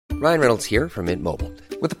Ryan Reynolds here from Mint Mobile.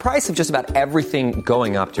 With the price of just about everything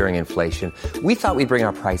going up during inflation, we thought we'd bring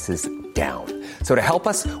our prices down. So to help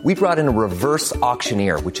us, we brought in a reverse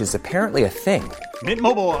auctioneer, which is apparently a thing. Mint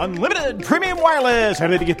Mobile Unlimited Premium Wireless. How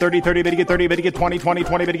to get 30, 30, bit to get 30, bit to get 20, 20,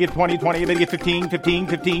 20, bit to get 20, 20, bit to get 15, 15,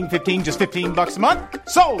 15, 15, just $15 a month?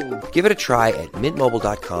 Sold! Give it a try at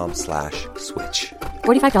mintmobile.com/switch.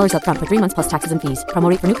 $45 up front for 3 months plus taxes and fees. Promo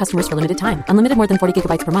rate for new customers for limited time. Unlimited more than 40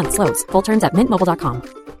 gigabytes per month. Slows full terms at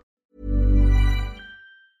mintmobile.com.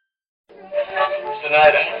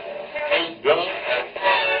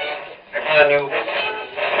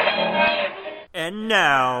 And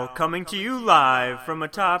now, coming to you live from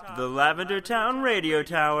atop the Lavender Town Radio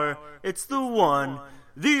Tower, it's the one,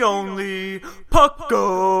 the only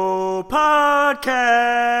Puckle Podcast!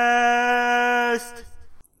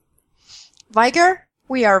 Viger,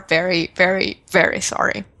 we are very, very, very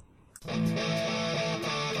sorry.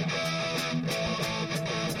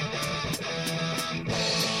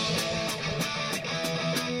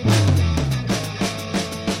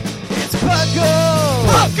 It's Puckle!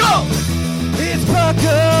 Puckle! It's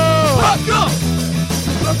Puckle! Puckle!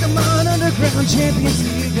 Pokemon Underground Champions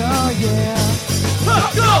League, oh yeah!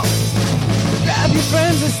 Puckle! Grab your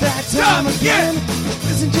friends, it's that time again!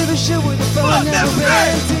 Listen to the show where the fun never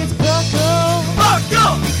ends! It's Puckle!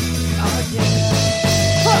 Puckle! Oh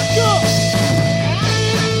yeah! Puckle!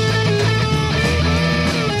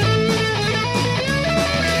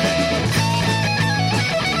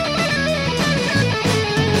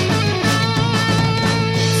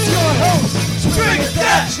 Drink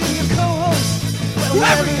that! Your co-host,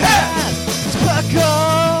 whatever you have, it's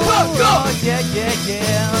Puckle! Puckle! Oh, yeah, yeah,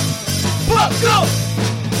 yeah! Puckle!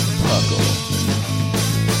 Puckle.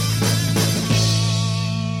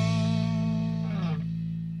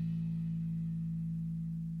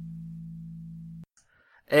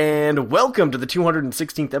 And welcome to the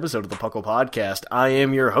 216th episode of the Puckle Podcast. I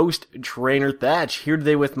am your host, Trainer Thatch, here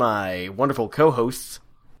today with my wonderful co-hosts,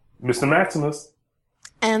 Mr. Maximus.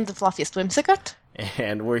 And the fluffiest whimsicott.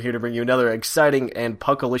 And we're here to bring you another exciting and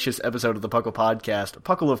Puckalicious episode of the Puckle Podcast.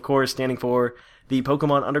 Puckle, of course, standing for the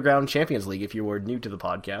Pokemon Underground Champions League, if you were new to the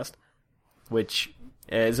podcast, which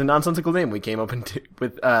is a nonsensical name we came up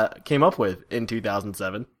with in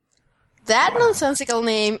 2007. That nonsensical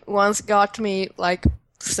name once got me, like,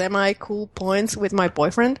 semi-cool points with my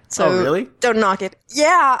boyfriend. So oh, really? Don't knock it.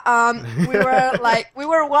 Yeah, we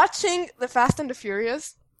were watching The Fast and the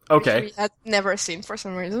Furious. Okay. Which we had never seen for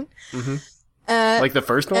some reason. Mm-hmm. Like the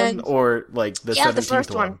first one, or like the 17th one? Yeah, the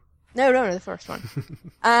first one. No, the first one.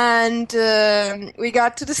 And we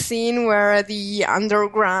got to the scene where the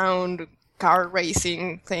underground car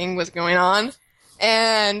racing thing was going on,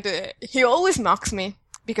 and he always mocks me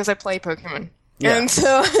because I play Pokemon. Yeah. And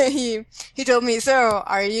so he told me, so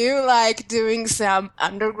are you like doing some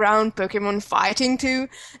underground Pokemon fighting too?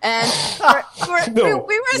 And we were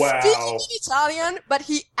speaking in Italian, but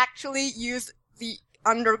he actually used the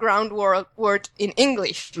underground word in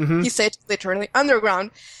English. Mm-hmm. He said literally underground.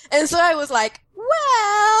 And so I was like,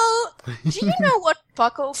 well, do you know what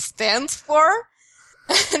Puckle stands for?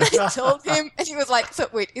 And I told him, and he was like, so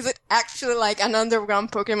wait, is it actually like an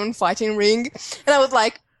underground Pokemon fighting ring? And I was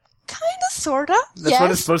like, kinda, sorta. That's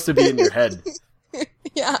what it's supposed to be in your head.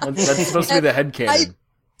 Yeah. That's supposed to be the headcanon.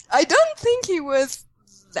 I don't think he was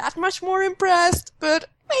that much more impressed, but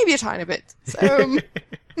maybe a tiny bit. So.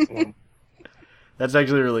 That's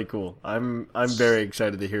actually really cool. I'm very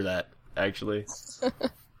excited to hear that, actually.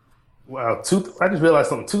 Wow. I just realized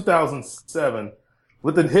something. 2007.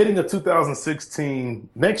 With the hitting of 2016,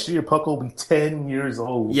 next year Puckle will be 10 years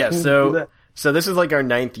old. Yeah, so this is like our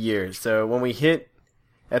 9th year. So when we hit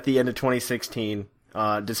at the end of 2016,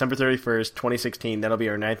 December 31st, 2016, that'll be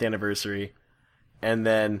our 9th anniversary. And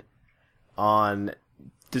then on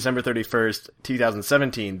December 31st,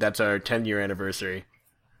 2017, that's our 10-year anniversary.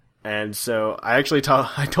 And so I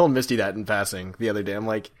told Misty that in passing the other day. I'm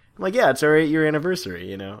like, yeah, it's our 8-year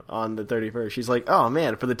anniversary, on the 31st. She's like, oh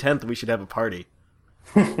man, for the 10th we should have a party.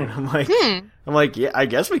 I'm like, yeah, I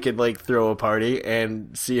guess we could like throw a party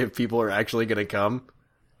and see if people are actually gonna come.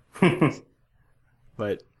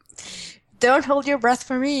 But don't hold your breath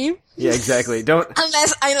for me. Yeah, exactly. Don't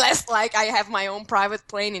unless like I have my own private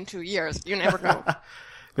plane in 2 years. You never know.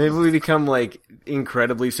 Maybe we become like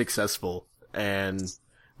incredibly successful and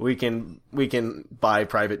we can buy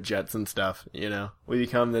private jets and stuff, We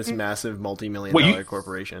become this massive multi-million-dollar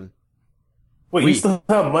corporation. Wait, you still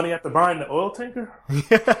have money after buying the oil tanker?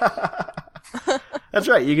 That's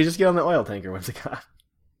right. You can just get on the oil tanker once it got.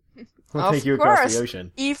 We'll take you across the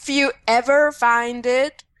ocean. If you ever find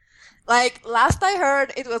it, like last I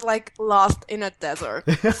heard, it was like lost in a desert.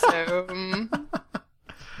 So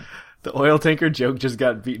The oil tanker joke just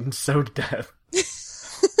got beaten so to death.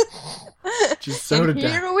 Just so and to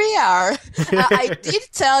death. here we are. I did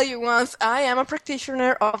tell you once I am a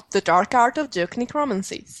practitioner of the dark art of joke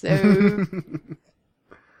necromancy, so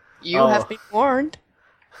you have been warned.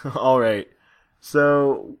 All right.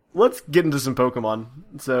 So let's get into some Pokemon.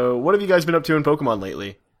 So what have you guys been up to in Pokemon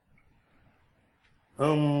lately?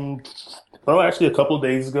 Well, actually, a couple of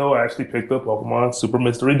days ago, I actually picked up Pokemon Super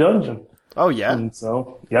Mystery Dungeon. Oh, yeah? And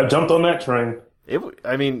so, yeah, I jumped on that train.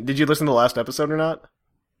 Did you listen to the last episode or not?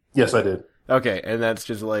 Yes, I did. Okay, and that's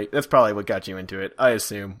just that's probably what got you into it, I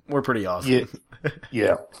assume. We're pretty awesome.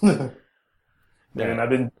 Yeah. And I've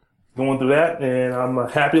been going through that, and I'm a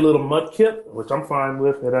happy little Mudkip, which I'm fine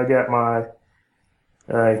with, and I got my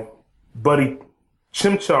buddy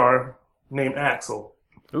Chimchar named Axel.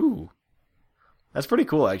 Ooh. That's pretty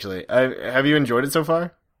cool, actually. Have you enjoyed it so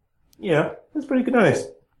far? Yeah, it's pretty nice.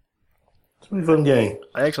 It's a pretty fun game.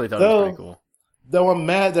 I actually thought it was pretty cool. Though I'm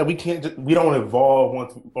mad that we don't evolve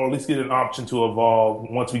once, or at least get an option to evolve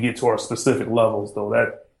once we get to our specific levels. Though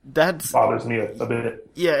that bothers me a bit.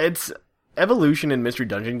 Yeah, evolution in Mystery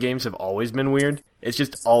Dungeon games have always been weird. It's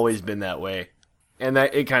just always been that way, and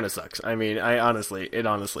it kind of sucks. I mean, it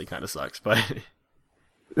honestly kind of sucks. But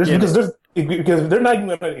because they're not even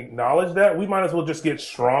going to acknowledge that, we might as well just get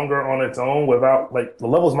stronger on its own without the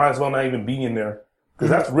levels might as well not even be in there, because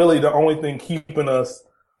that's really the only thing keeping us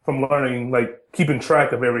from learning, keeping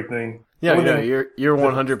track of everything. Yeah, you're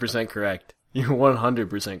 100% correct. You're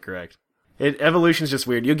 100% correct. Evolution's just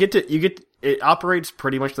weird. It operates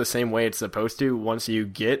pretty much the same way it's supposed to once you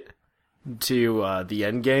get to the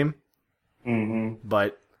end game. Mm-hmm.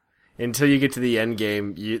 But until you get to the end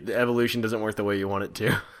game, the evolution doesn't work the way you want it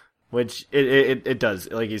to. Which it does.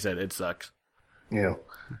 Like you said, it sucks. Yeah.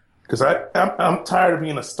 Because I'm tired of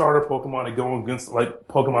being a starter Pokemon and going against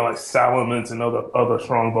Pokemon like Salamence and other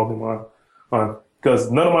strong Pokemon. Because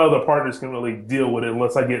none of my other partners can really deal with it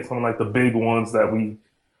unless I get some the big ones that we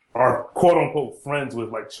are quote unquote friends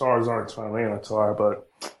with, like Charizard and Tyranitar. But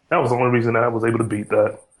that was the only reason that I was able to beat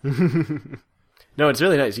that. No, it's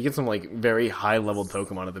really nice. You get some very high leveled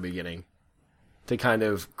Pokemon at the beginning to kind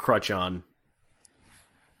of crutch on.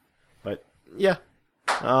 But yeah.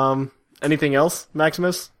 Anything else,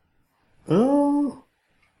 Maximus?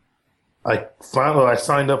 I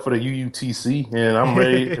signed up for the UUTC and I'm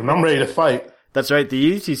ready. and I'm ready to fight. That's right.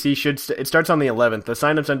 The UUTC it starts on the 11th. The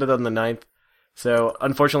sign-ups ended on the 9th. So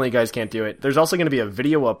unfortunately, you guys can't do it. There's also going to be a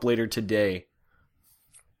video up later today.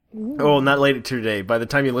 Ooh. Oh, not later today. By the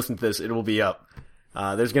time you listen to this, it will be up.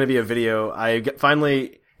 There's going to be a video.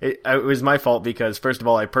 It was my fault because first of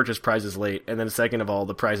all, I purchased prizes late, and then second of all,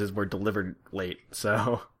 the prizes were delivered late.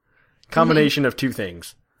 So combination of two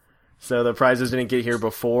things. So the prizes didn't get here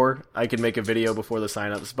before I could make a video before the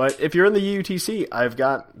signups. But if you're in the UUTC, I've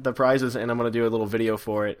got the prizes and I'm going to do a little video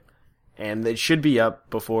for it. And it should be up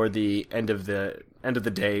before the end of the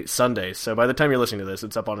day, Sunday. So by the time you're listening to this,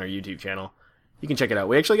 it's up on our YouTube channel. You can check it out.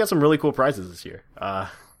 We actually got some really cool prizes this year.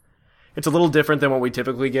 It's a little different than what we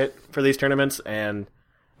typically get for these tournaments, and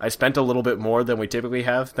I spent a little bit more than we typically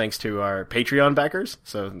have thanks to our Patreon backers.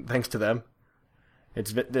 So thanks to them.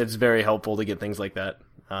 It's very helpful to get things like that.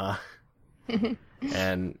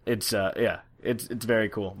 And it's very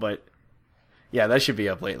cool. But yeah, that should be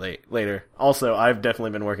up later. Also, I've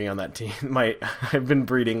definitely been working on that team. I've been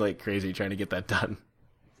breeding like crazy trying to get that done.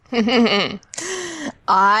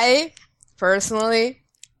 I personally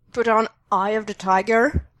put on Eye of the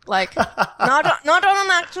Tiger, not on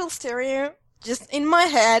an actual stereo, just in my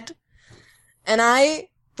head, and I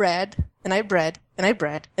bred, and I bred, and I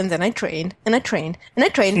bred, and then I trained, and I trained, and I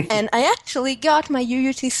trained, and I actually got my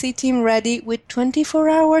UUTC team ready with 24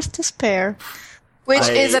 hours to spare, which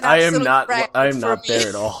is an absolute I am not for there me.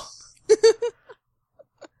 at all.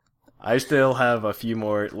 I still have a few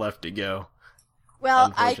more left to go.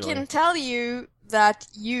 Well, I can tell you that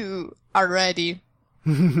you are ready.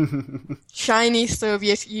 Shiny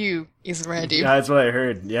Soviet U is ready. Yeah, that's what I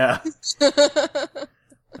heard. Yeah.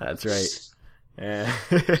 That's right.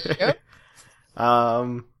 Yep.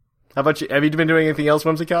 How about you? Have you been doing anything else,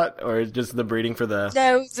 Whimsicott, or just the breeding for the?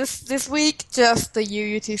 No, this week just the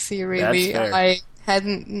UUTC. Really, That's fair. I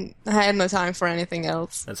had no time for anything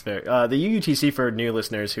else. That's fair. The UUTC, for new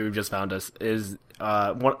listeners who just found us, is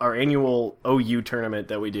our annual OU tournament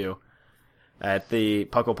that we do at the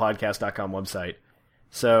pucklepodcast.com website.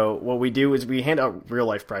 So what we do is we hand out real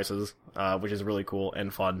life prizes, which is really cool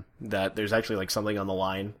and fun. That there's actually something on the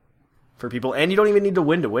line for people, and you don't even need to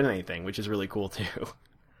win anything, which is really cool too.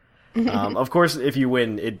 Of course, if you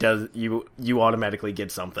win, you automatically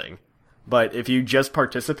get something. But if you just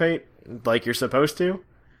participate like you're supposed to,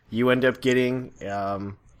 you end up getting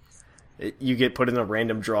you get put in a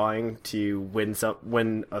random drawing to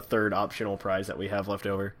win a third optional prize that we have left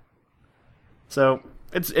over. So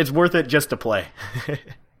it's worth it just to play.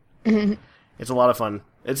 It's a lot of fun.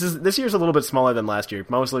 This year's a little bit smaller than last year,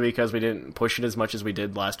 mostly because we didn't push it as much as we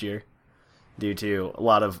did last year, due to a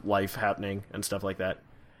lot of life happening and stuff like that.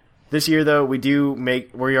 This year, though, we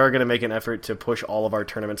are going to make an effort to push all of our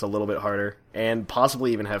tournaments a little bit harder, and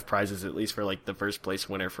possibly even have prizes at least for like the first place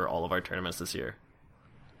winner for all of our tournaments this year.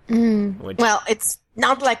 Well, it's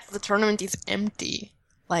not like the tournament is empty.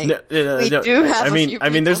 Like we do have a few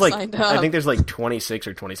people there's like signed up. I think there's like 26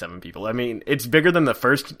 or 27 people. I mean, it's bigger than the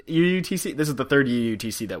first UUTC. This is the third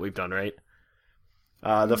UUTC that we've done, right?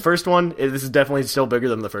 The first one, this is definitely still bigger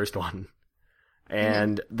than the first one.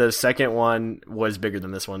 And the second one was bigger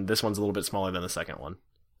than this one. This one's a little bit smaller than the second one.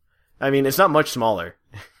 I mean, it's not much smaller.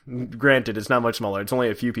 Granted, it's not much smaller. It's only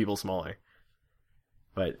a few people smaller.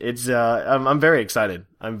 But it's I'm very excited.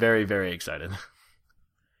 I'm very, very excited.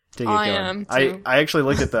 To get I going. am too. I actually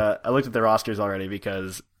looked at the rosters already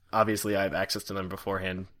because obviously I have access to them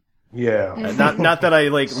beforehand. Yeah. Not that I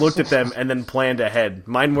like looked at them and then planned ahead.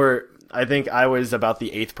 Mine were, I think I was about the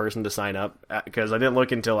 8th person to sign up because I didn't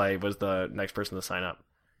look until I was the next person to sign up.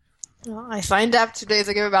 Well, I signed up 2 days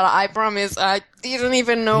ago, but I promise I didn't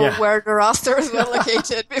even know where the rosters were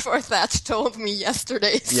located before Thatch told me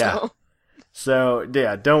yesterday. So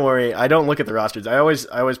yeah, don't worry. I don't look at the rosters. I always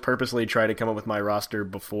purposely try to come up with my roster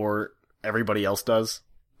before everybody else does.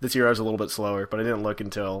 This year I was a little bit slower, but I didn't look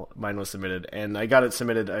until mine was submitted, and I got it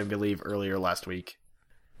submitted, I believe, earlier last week.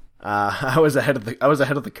 I was ahead of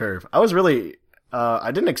the curve. I was really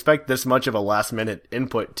I didn't expect this much of a last minute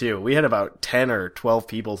input too. We had about 10 or 12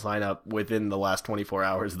 people sign up within the last 24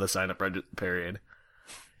 hours of the sign up period,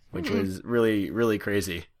 which was really, really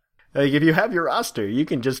crazy. Like, if you have your roster, you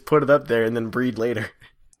can just put it up there and then breed later.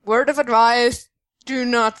 Word of advice, do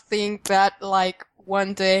not think that, like,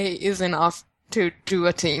 one day is enough to do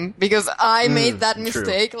a team. Because I made that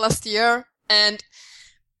mistake last year, and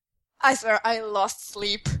I swear I lost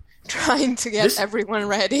sleep trying to get everyone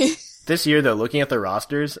ready. This year, though, looking at the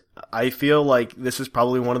rosters, I feel like this is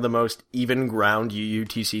probably one of the most even ground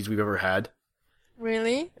UUTCs we've ever had.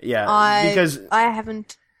 Really? Yeah, because I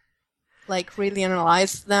haven't like really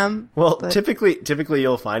analyze them. Well, typically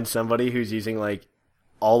you'll find somebody who's using like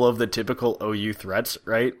all of the typical OU threats,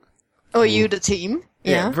 right? OU the team,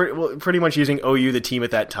 yeah. Pretty much using OU the team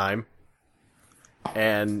at that time.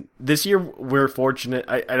 And this year we're fortunate.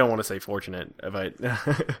 I don't want to say fortunate, but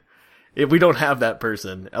if we don't have that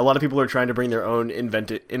person. A lot of people are trying to bring their own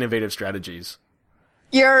innovative strategies.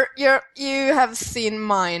 You have seen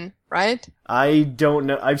mine, right? I don't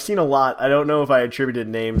know. I've seen a lot. I don't know if I attributed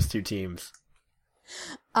names to teams.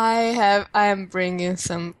 I am bringing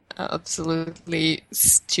some absolutely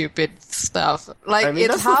stupid stuff. Like, I mean,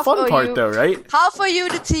 it's that's half the fun OU, part, though, right? Half OU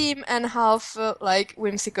the team, and half like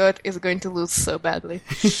Whimsicott is going to lose so badly.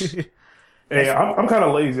 Hey, I'm kind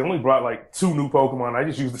of lazy. I only brought like 2 new Pokemon. I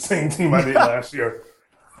just used the same team I did last year.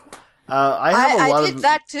 I did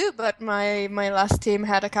that too, but my last team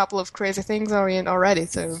had a couple of crazy things already.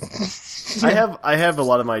 So I have a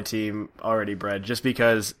lot of my team already bred, just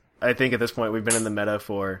because I think at this point we've been in the meta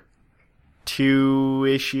for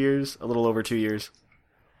 2-ish years, a little over 2 years,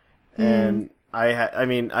 and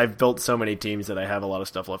I've built so many teams that I have a lot of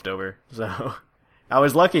stuff left over. So I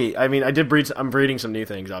was lucky. I mean, I'm breeding some new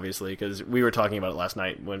things, obviously, because we were talking about it last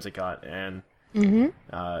night, Whimsicott, and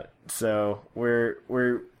so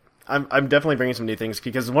I'm definitely bringing some new things,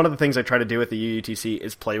 because one of the things I try to do with the UUTC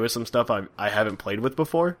is play with some stuff I haven't played with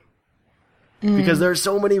before. Because there are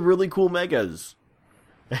so many really cool megas.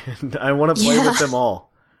 And I want to play with them all.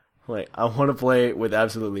 Like, I want to play with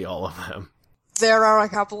absolutely all of them. There are a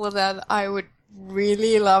couple of that I would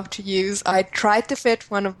really love to use. I tried to fit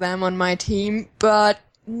one of them on my team, but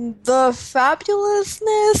the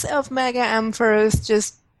fabulousness of Mega Emperors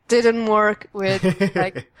just didn't work with,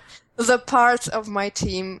 like, the parts of my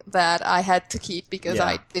team that I had to keep, because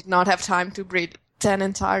I did not have time to breed 10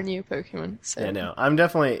 entire new Pokemon. So. Yeah, no, I'm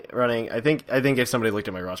definitely running. I think if somebody looked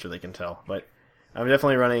at my roster, they can tell. But I'm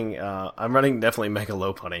definitely running. I'm running definitely Mega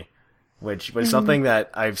Lopunny, which was something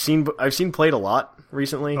that I've seen played a lot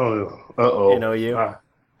recently. Oh, in OU.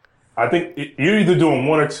 I think you're either doing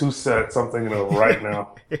 1 or 2 sets. I'm thinking of right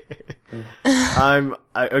now.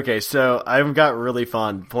 Okay. So I've got really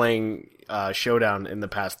fun playing Showdown in the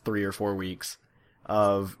past 3 or 4 weeks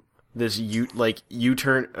of this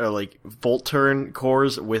U-turn or like Volt Turn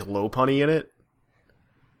cores with Lopunny in it.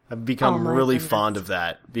 I've become really fond of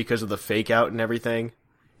that because of the fake out and everything.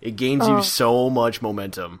 It gains you so much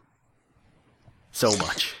momentum. So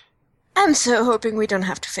much. I'm so hoping we don't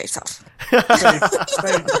have to face off.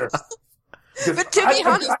 But to be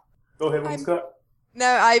honest, go ahead, Scott. no,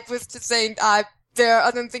 I was just saying, I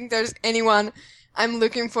don't think there's anyone I'm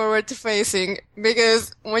looking forward to facing,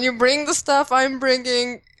 because when you bring the stuff I'm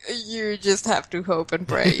bringing, you just have to hope and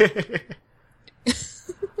pray.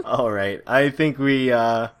 All right, I think we've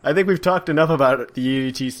talked enough about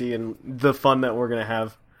the UTC and the fun that we're gonna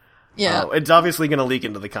have. Yeah, it's obviously gonna leak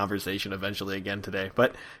into the conversation eventually again today,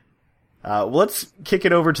 but let's kick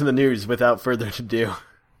it over to the news without further ado.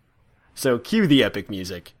 So, cue the epic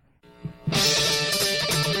music.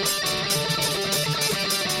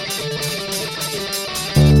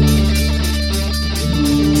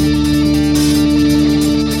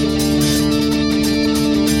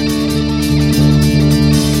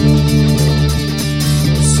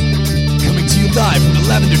 Live from the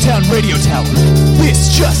Lavender Town Radio Tower.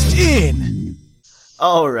 This just in.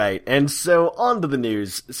 Alright, and so on to the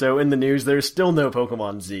news. So in the news, there's still no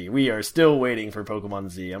Pokemon Z. We are still waiting for Pokemon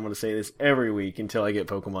Z. I'm going to say this every week until I get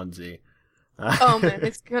Pokemon Z. Oh man,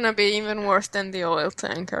 it's going to be even worse than the oil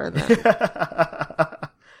tanker then.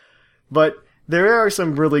 But there are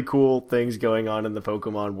some really cool things going on in the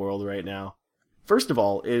Pokemon world right now. First of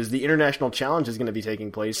all is the International Challenge is going to be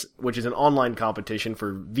taking place, which is an online competition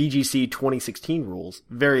for VGC 2016 rules.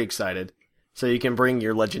 Very excited. So you can bring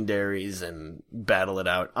your legendaries and battle it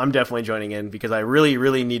out. I'm definitely joining in because I really,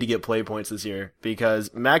 really need to get play points this year,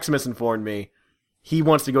 because Maximus informed me he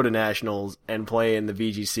wants to go to Nationals and play in the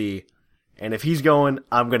VGC. And if he's going,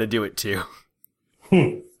 I'm going to do it too.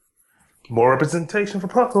 More representation for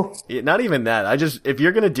Puckle. Not even that. If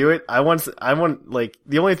you're gonna do it, I want, like,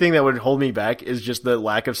 the only thing that would hold me back is just the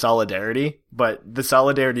lack of solidarity, but the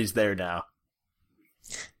solidarity's there now.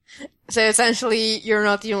 So essentially, you're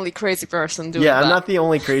not the only crazy person doing that. Yeah, I'm not the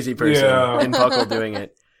only crazy person in Puckle doing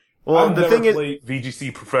it. Well, I've never played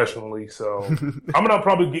VGC professionally, so I'm gonna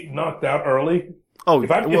probably get knocked out early. Oh,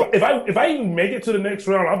 if I even make it to the next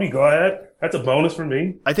round, I'll be glad. That's a bonus for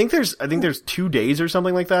me. I think there's 2 days or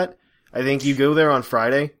something like that. I think you go there on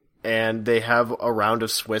Friday, and they have a round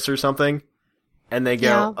of Swiss or something, and they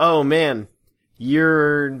go, oh man,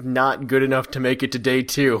 you're not good enough to make it to day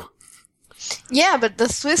 2. Yeah, but the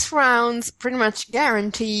Swiss rounds pretty much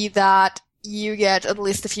guarantee that you get at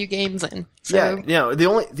least a few games in. So. Yeah,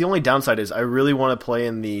 the only downside is I really want to play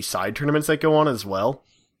in the side tournaments that go on as well.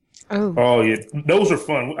 Oh yeah, those are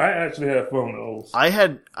fun. I actually had fun with those.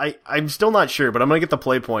 I'm still not sure, but I'm gonna get the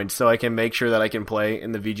play points so I can make sure that I can play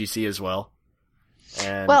in the VGC as well.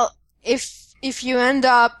 And well, if you end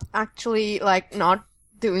up actually like not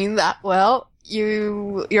doing that well,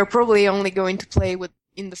 you're probably only going to play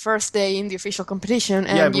in the first day in the official competition,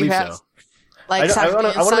 and yeah, I believe have so. Like I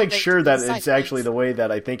want to make Sunday sure that decide it's actually the way that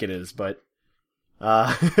I think it is, but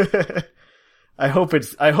I hope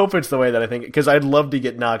it's the way that I think, because I'd love to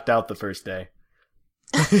get knocked out the first day.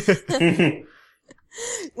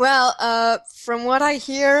 Well, from what I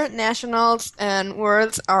hear, Nationals and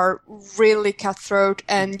Worlds are really cutthroat,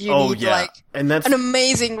 and you need and that's an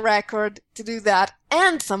amazing record to do that,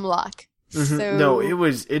 and some luck. Mm-hmm. So... No,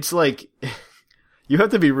 it's like you have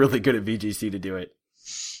to be really good at VGC to do it.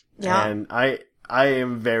 Yeah. And I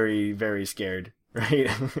am very, very scared, right?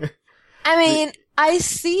 I mean, I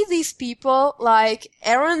see these people like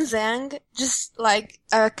Aaron Zhang just like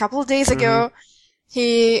a couple of days ago.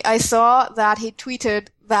 I saw that he tweeted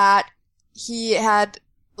that he had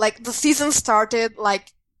like the season started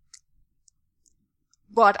like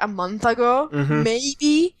a month ago,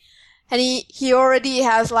 maybe, and he already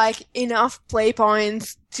has like enough play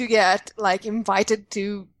points to get like invited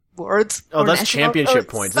to Worlds. Oh, that's championship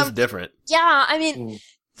points. That's different. Yeah, I mean,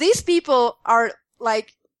 these people are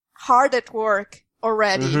like hard at work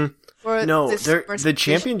already. For this the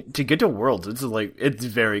champion to get to Worlds. It's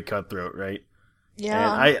very cutthroat, right?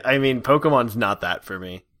 Yeah. And I mean, Pokemon's not that for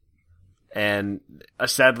me, and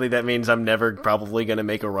sadly, that means I'm never probably going to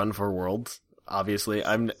make a run for Worlds. Obviously,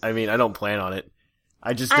 I don't plan on it.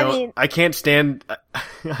 I just don't. I can't stand.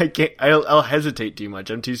 I can't. I'll hesitate too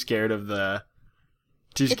much. I'm too scared of the.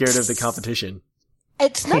 Too scared of the competition.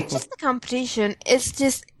 It's not just the competition.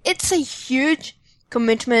 It's a huge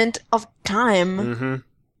commitment of time.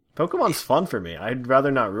 Pokemon's fun for me. I'd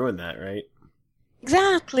rather not ruin that, right?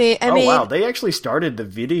 Exactly. I mean, wow, they actually started the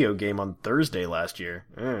video game on Thursday last year.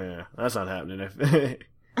 That's not happening.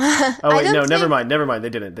 Oh wait, no, never mind. They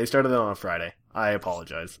didn't. They started it on a Friday. I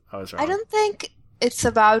apologize. I was wrong. I don't think it's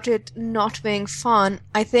about it not being fun.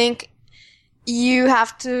 I think you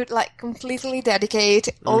have to like completely dedicate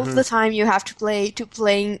all of the time you have to play to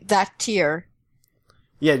playing that tier.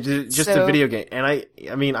 Yeah, just a video game. And I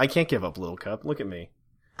mean, I can't give up Little Cup. Look at me.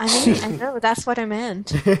 I mean, I know, that's what I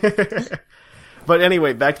meant. But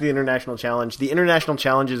anyway, back to the International Challenge. The International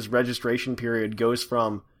Challenge's registration period goes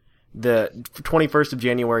from the 21st of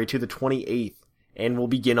January to the 28th, and will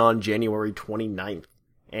begin on January 29th,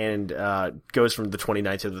 and goes from the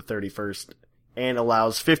 29th to the 31st, and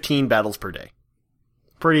allows 15 battles per day.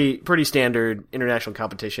 Pretty standard international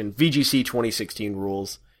competition. VGC 2016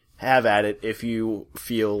 rules. Have at it if you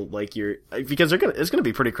feel like you're, because it's gonna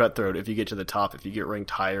be pretty cutthroat if you get to the top, if you get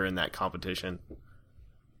ranked higher in that competition.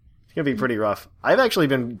 It's gonna be pretty rough. I've actually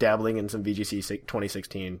been dabbling in some VGC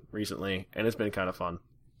 2016 recently, and it's been kind of fun.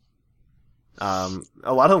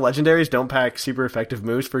 A lot of legendaries don't pack super effective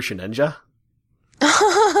moves for Shedinja.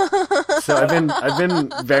 So I've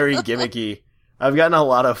been very gimmicky. I've gotten a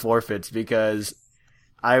lot of forfeits because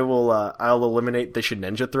I'll eliminate the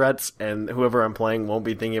Shedinja threats, and whoever I'm playing won't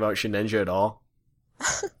be thinking about Shedinja at all.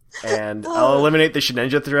 And I'll eliminate the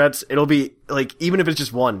Shedinja threats. It'll be, like, even if it's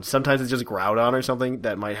just one, sometimes it's just Groudon or something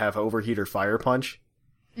that might have Overheat or Fire Punch.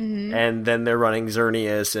 Mm-hmm. And then they're running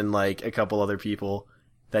Xerneas and, like, a couple other people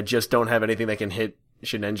that just don't have anything that can hit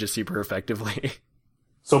Shedinja super effectively.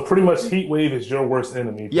 So pretty much Heat Wave is your worst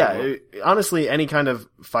enemy. Yeah, honestly, any kind of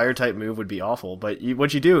fire type move would be awful. But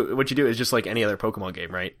what you do is just like any other Pokemon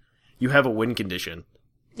game, right? You have a win condition.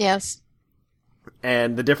 Yes.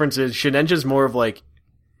 And the difference is Shedinja's more of like,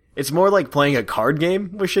 it's more like playing a card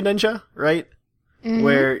game with Shedinja, right? Mm-hmm.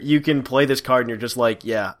 Where you can play this card and you're just like,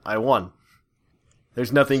 yeah, I won.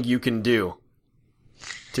 There's nothing you can do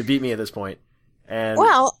to beat me at this point. And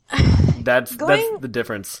that's the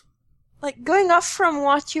difference. Like, going off from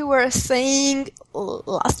what you were saying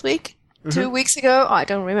last week, 2 weeks ago, I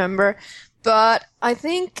don't remember, but I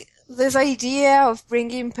think this idea of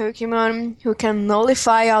bringing Pokemon who can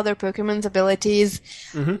nullify other Pokemon's abilities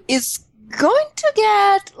is going to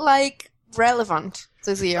get, like, relevant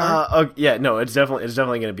this year. Yeah, no, it's definitely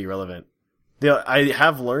going to be relevant. I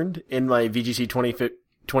have learned in my VGC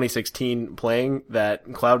 2016 playing that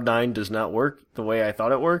Cloud9 does not work the way I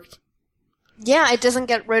thought it worked. Yeah, it doesn't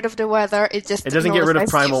get rid of the weather. It doesn't get rid of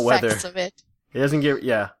primal weather. Of it. It doesn't get.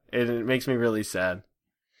 Yeah, it makes me really sad.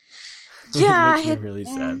 Yeah, it makes me really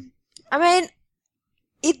sad. I mean,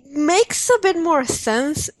 it makes a bit more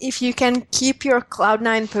sense if you can keep your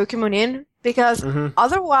Cloud9 Pokemon in, because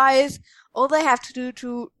otherwise, all they have to do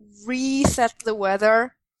to reset the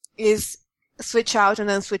weather is switch out and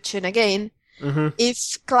then switch in again. If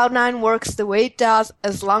Cloud9 works the way it does,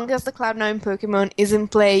 as long as the Cloud9 Pokemon is in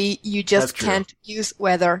play, you just can't use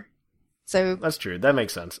weather. So that's true. That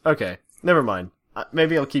makes sense. Okay, never mind.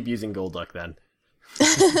 Maybe I'll keep using Golduck then.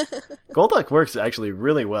 Golduck works actually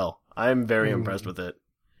really well. I'm very impressed with it.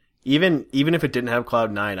 Even if it didn't have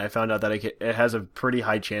Cloud9, I found out that it has a pretty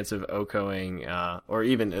high chance of OHKOing, or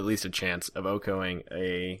even at least a chance of OHKOing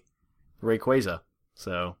a Rayquaza.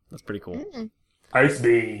 So that's pretty cool. Ice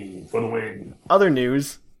Beam for the win. Other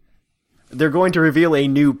news, they're going to reveal a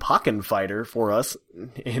new Pokken fighter for us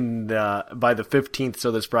by the 15th,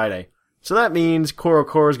 so this Friday. So that means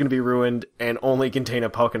Korokoro is going to be ruined and only contain a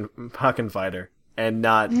Pokken fighter, and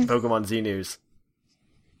not Pokemon Z news.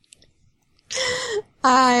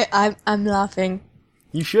 I'm laughing.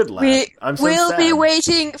 You should laugh. We'll be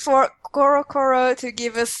waiting for Korokoro to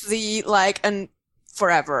give us the, and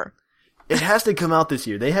forever. It has to come out this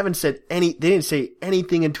year. They haven't said they didn't say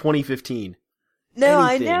anything in 2015. No,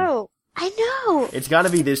 anything. I know. It's gotta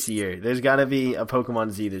be this year. There's gotta be a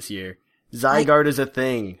Pokemon Z this year. Zygarde is a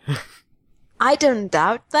thing. I don't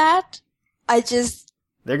doubt that.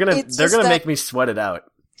 They're gonna make me sweat it out.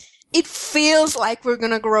 It feels like we're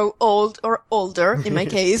gonna grow old or older, in my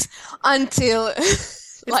case, until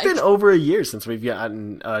It's been over a year since we've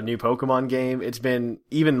gotten a new Pokemon game. It's been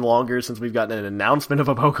even longer since we've gotten an announcement of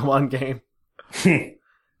a Pokemon game.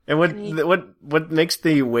 And what makes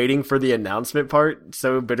the waiting for the announcement part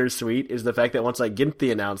so bittersweet is the fact that once I get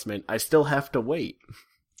the announcement, I still have to wait.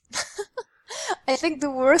 I think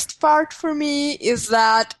the worst part for me is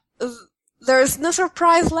that there's no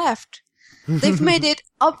surprise left. They've made it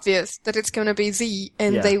obvious that it's going to be Z,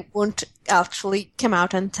 and they won't actually come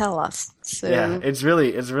out and tell us. So yeah, it's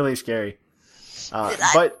really scary.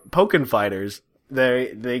 But Pokken Fighters,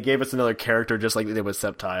 they gave us another character just like they did with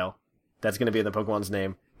Sceptile. That's going to be in the Pokemon's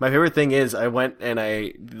name. My favorite thing is I went and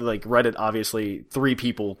I read it. Obviously, 3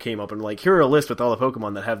 people came up and here are a list with all the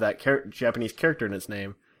Pokemon that have that Japanese character in its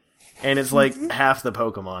name, and it's half the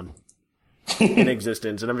Pokemon in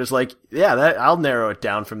existence. And I'm just I'll narrow it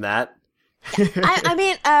down from that. I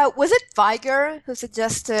mean, was it Viger who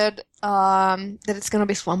suggested that it's going to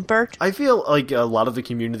be Swampert? I feel like a lot of the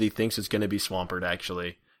community thinks it's going to be Swampert,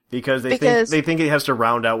 actually. Because they think it has to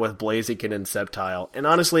round out with Blaziken and Sceptile. And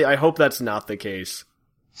honestly, I hope that's not the case.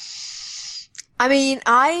 I mean,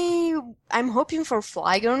 I'm hoping for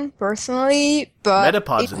Flygon personally, but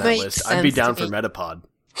Metapod's it in that makes list. I'd be sense down to for me.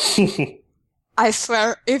 Metapod. I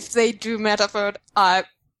swear, if they do Metapod,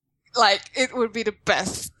 it would be the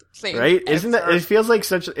best thing. Right? Isn't that? ever. It feels like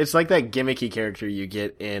it's like that gimmicky character you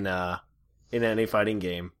get in any fighting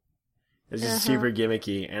game. It's just super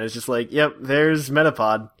gimmicky, and it's just like, yep, there's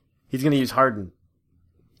Metapod. He's gonna use Harden.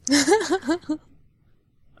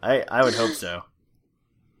 I would hope so.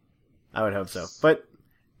 I would hope so. But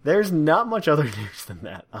there's not much other news than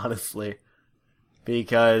that, honestly.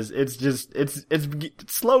 Because it's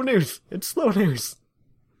slow news. It's slow news.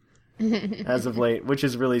 As of late, which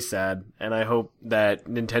is really sad. And I hope that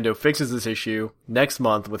Nintendo fixes this issue next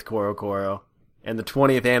month with CoroCoro and the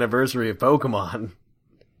 20th anniversary of Pokemon.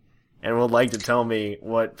 And would like to tell me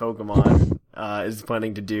what Pokemon is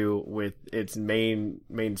planning to do with its main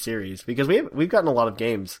series. Because we've gotten a lot of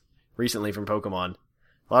games recently from Pokemon.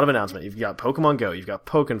 A lot of announcement. You've got Pokemon Go. You've got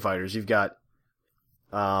Pokken Fighters. You've got,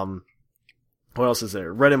 what else is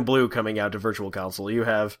there? Red and Blue coming out to Virtual Console.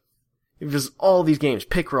 You've just all these games.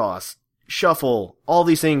 Picross, Shuffle, all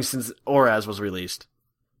these things since Oraz was released.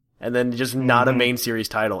 And then just not a main series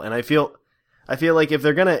title. And I feel like if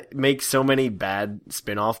they're gonna make so many bad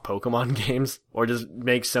spin-off Pokemon games, or just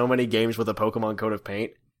make so many games with a Pokemon coat of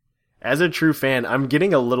paint, as a true fan, I'm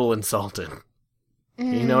getting a little insulted.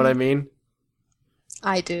 You know what I mean?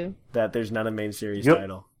 I do. That there's not a main series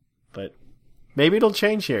title. But maybe it'll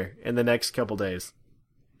change here in the next couple days.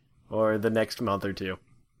 Or the next month or two.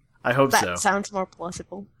 I hope so. That sounds more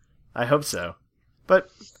plausible. I hope so. But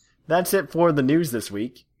that's it for the news this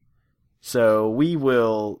week. So we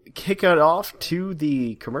will kick it off to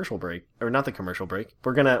the commercial break. Or not the commercial break.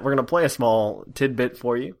 We're gonna play a small tidbit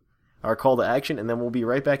for you. Our call to action, and then we'll be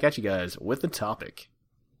right back at you guys with the topic.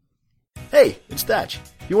 Hey, it's Thatch.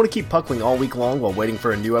 If you want to keep puckling all week long while waiting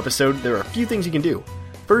for a new episode, there are a few things you can do.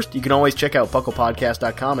 First, you can always check out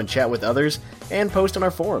PucklePodcast.com and chat with others, and post on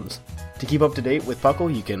our forums. To keep up to date with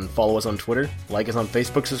Puckle, you can follow us on Twitter, like us on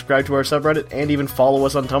Facebook, subscribe to our subreddit, and even follow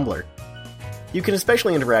us on Tumblr. You can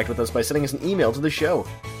especially interact with us by sending us an email to the show.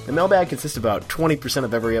 The mailbag consists of about 20%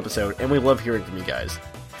 of every episode, and we love hearing from you guys.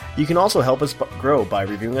 You can also help us grow by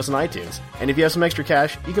reviewing us on iTunes. And if you have some extra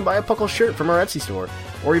cash, you can buy a Puckle shirt from our Etsy store,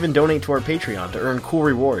 or even donate to our Patreon to earn cool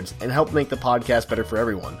rewards and help make the podcast better for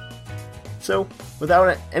everyone. So,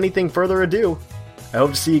 without anything further ado, I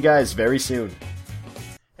hope to see you guys very soon.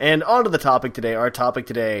 And on to the topic today. Our topic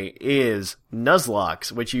today is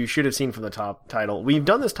Nuzlocke, which you should have seen from the top title. We've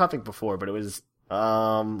done this topic before, but it was,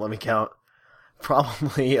 let me count,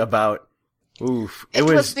 probably about... Oof. It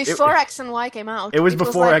was before X and Y came out. It was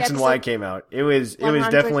before X and Y came out. It was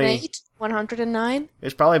definitely 109. It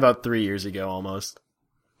was probably about 3 years ago almost.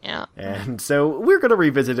 Yeah. And so we're going to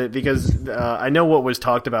revisit it because I know what was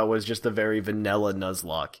talked about was just the very vanilla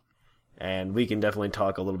Nuzlocke. And we can definitely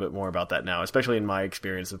talk a little bit more about that now, especially in my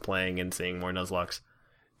experience of playing and seeing more Nuzlockes.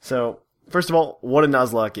 So, first of all, what a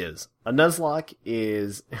Nuzlocke is. A Nuzlocke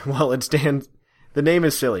is, well, the name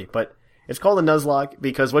is silly, but it's called a Nuzlocke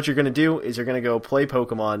because what you're going to do is you're going to go play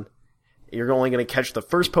Pokemon. You're only going to catch the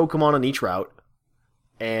first Pokemon on each route.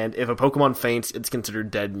 And if a Pokemon faints, it's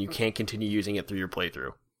considered dead and you can't continue using it through your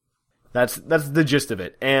playthrough. That's the gist of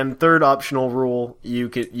it. And third optional rule, you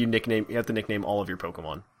have to nickname all of your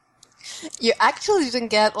Pokemon. You actually didn't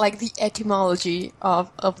get the etymology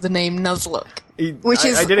of the name Nuzlocke, which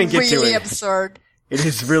is really absurd. It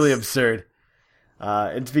is really absurd.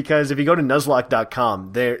 It's because if you go to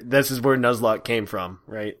Nuzlocke.com, this is where Nuzlocke came from,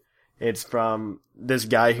 right? It's from this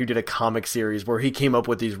guy who did a comic series where he came up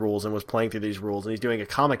with these rules and was playing through these rules, and he's doing a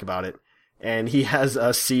comic about it. And he has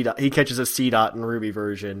he catches a Seedot in Ruby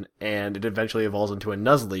version, and it eventually evolves into a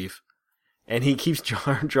Nuzleaf. And he keeps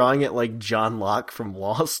drawing it like John Locke from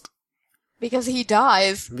Lost. Because he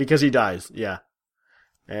dies, yeah.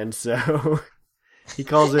 And so he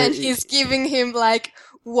calls it... And he's giving him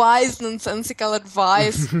wise, nonsensical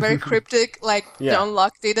advice, very cryptic, John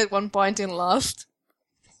Locke did at one point in Lost.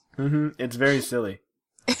 It's very silly.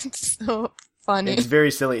 It's so funny. It's very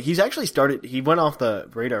silly. He's actually he went off the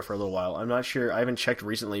radar for a little while. I'm not sure, I haven't checked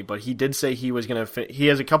recently, but he did say he was going to... He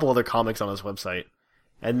has a couple other comics on his website,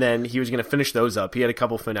 and then he was going to finish those up. He had a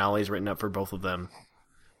couple finales written up for both of them,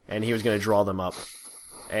 and he was going to draw them up.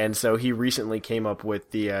 And so he recently came up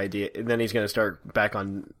with the idea, and then he's going to start back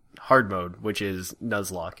on hard mode, which is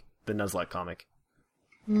Nuzlocke, the Nuzlocke comic.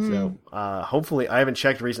 So, hopefully, I haven't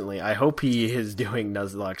checked recently, I hope he is doing the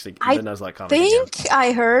Nuzlocke comic again. I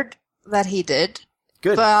I heard that he did.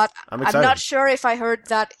 Good. But I'm not sure if I heard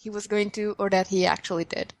that he was going to or that he actually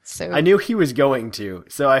did. So I knew he was going to,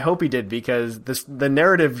 so I hope he did, because the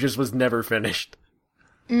narrative just was never finished.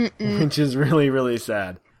 which is really, really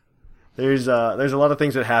sad. There's a lot of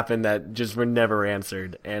things that happen that just were never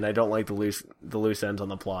answered, and I don't like the loose ends on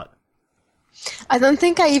the plot. I don't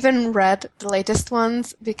think I even read the latest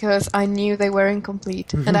ones because I knew they were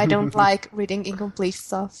incomplete, and I don't like reading incomplete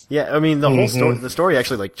stuff. Yeah, I mean the whole story. The story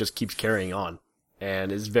actually like just keeps carrying on,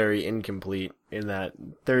 and is very incomplete in that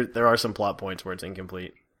there are some plot points where it's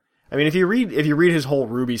incomplete. I mean, if you read his whole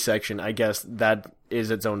Ruby section, I guess that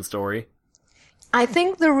is its own story. I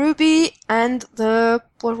think the Ruby and the,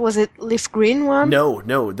 what was it, Leaf Green one?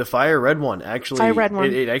 No, the Fire Red one actually. Fire Red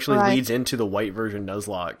one. It actually Right. leads into the White version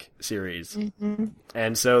Nuzlocke series,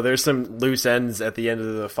 and so there's some loose ends at the end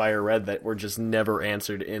of the Fire Red that were just never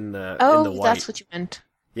answered in the White. That's what you meant.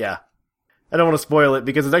 Yeah, I don't want to spoil it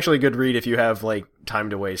because it's actually a good read if you have like time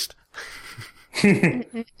to waste.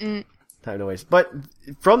 Time to waste. But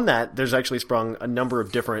from that, there's actually sprung a number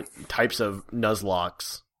of different types of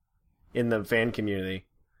Nuzlockes in the fan community.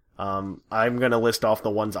 I'm going to list off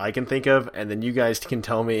the ones I can think of, and then you guys can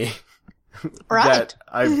tell me Right.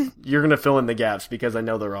 that you're going to fill in the gaps because I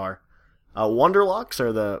know there are. Wonderlocks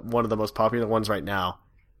are one of the most popular ones right now,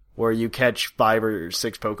 where you catch 5 or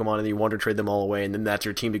 6 Pokemon and you Wonder Trade them all away, and then that's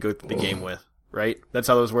your team to go through the game with, right? That's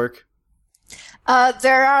how those work?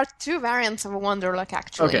 There are 2 variants of a Wonderlock,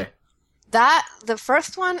 actually. Okay. The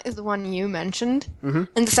first one is the one you mentioned, and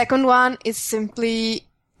the second one is simply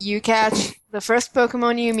you catch the first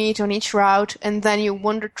Pokemon you meet on each route, and then you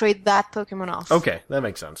Wonder Trade that Pokemon off. Okay, that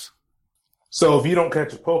makes sense. So if you don't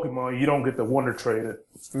catch a Pokemon, you don't get to Wonder Trade it.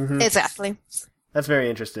 Exactly. That's very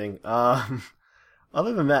interesting.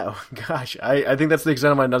 Other than that, gosh, I think that's the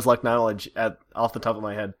extent of my Nuzlocke knowledge off the top of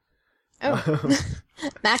my head. Oh.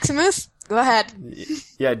 Maximus, go ahead.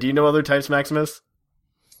 Yeah, do you know other types, Maximus?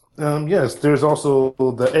 Yes, there's also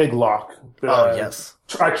the Egg Lock. that Yes.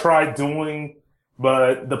 I tried doing,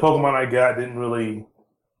 but the Pokemon I got didn't really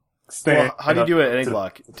stand. Well, how do you do an up egg to-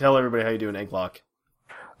 lock? Tell everybody how you do an egg lock.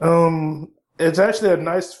 It's actually a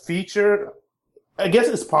nice feature. I guess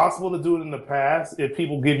it's possible to do it in the past if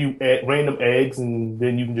people give you random eggs and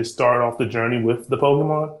then you can just start off the journey with the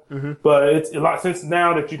Pokemon. But it's a lot since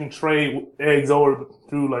now that you can trade eggs over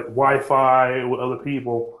through like Wi-Fi with other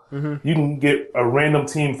people. You can get a random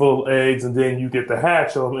team full of eggs and then you get to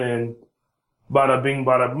hatch them and bada bing,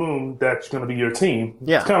 bada boom, that's going to be your team.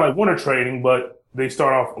 Yeah. It's kind of like Wonder Trading, but they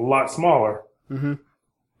start off a lot smaller.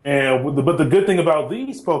 But the good thing about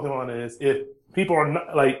these Pokemon is if people are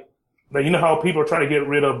not like you know how people are trying to get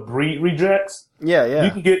rid of breed rejects? Yeah.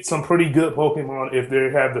 You can get some pretty good Pokemon if they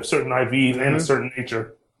have the certain IVs and a certain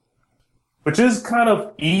nature. Which is kind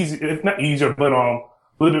of easy, if not easier, but a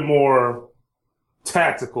little bit more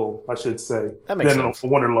tactical, I should say, That makes than sense. a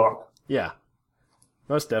Wonderlock. Yeah.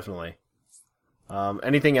 Most definitely.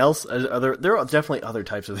 Anything else? There are definitely other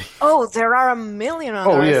types of these. Oh, there are a million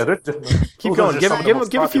others. Oh yeah, that's just, Keep going.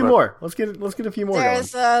 Give a few more. Let's get a few more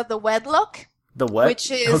There's going. the Wedlock, The what?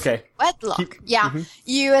 which is okay. Wedlock.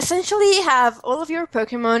 You essentially have all of your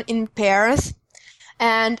Pokemon in pairs,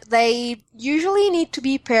 and they usually need to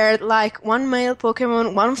be paired like one male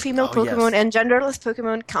Pokemon, one female Pokemon, yes. and genderless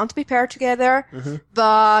Pokemon can't be paired together.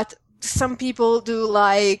 But some people do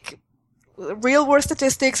like real world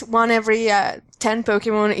statistics, 1 every 10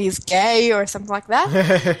 Pokemon is gay or something like that.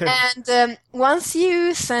 And once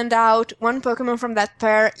you send out one Pokemon from that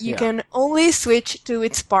pair, you can only switch to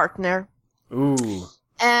its partner. Ooh.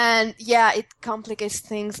 And yeah, it complicates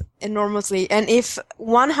things enormously. And if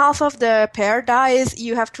one half of the pair dies,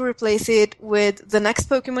 you have to replace it with the next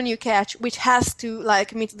Pokemon you catch, which has to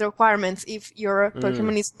like meet the requirements. If your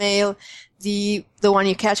Pokemon is male, the one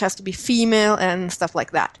you catch has to be female and stuff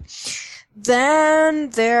like that. Then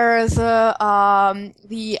there's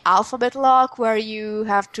the alphabet lock where you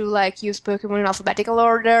have to like use Pokemon in alphabetical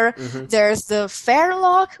order. There's the fair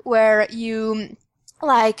lock where you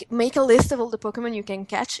like make a list of all the Pokemon you can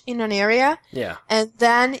catch in an area. Yeah. And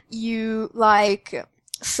then you like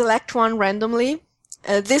select one randomly.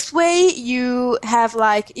 This way you have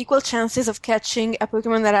like equal chances of catching a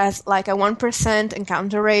Pokemon that has like a 1%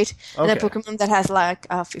 encounter rate and a Okay. Pokemon that has like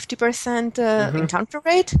a 50% encounter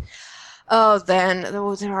rate. Oh, then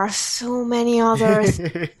there are so many others.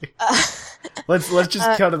 Let's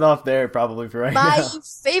just cut it off there probably for right My now.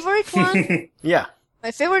 favorite one, Yeah.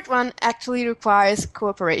 my favorite one actually requires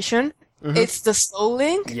cooperation. It's the Soul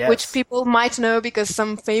Link, Yes. which people might know because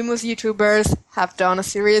some famous YouTubers have done a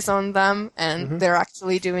series on them, and they're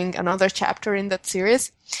actually doing another chapter in that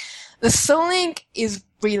series. The Soul Link is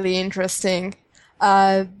really interesting.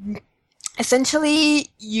 Essentially,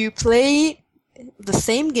 you play the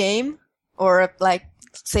same game, or like,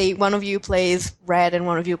 say one of you plays red and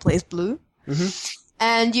one of you plays blue,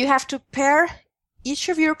 and you have to pair each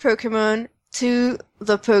of your Pokemon to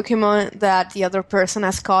the Pokemon that the other person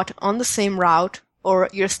has caught on the same route, or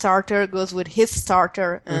your starter goes with his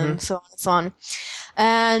starter, and so on and so on.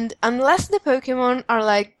 And unless the Pokemon are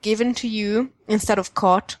like given to you instead of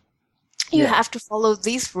caught, you have to follow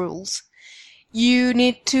these rules. You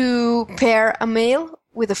need to pair a male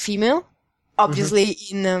with a female, obviously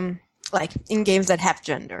in games that have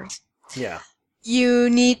genders. Yeah. You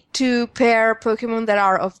need to pair Pokemon that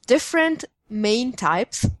are of different main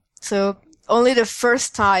types. So only the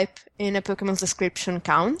first type in a Pokemon's description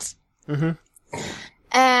counts.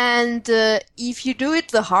 And if you do it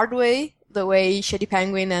the hard way, the way Shady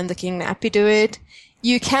Penguin and the King Nappy do it,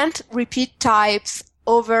 you can't repeat types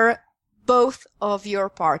over both of your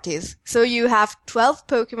parties. So you have 12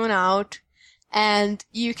 Pokemon out, and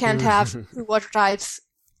you can't have two water types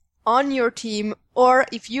on your team, or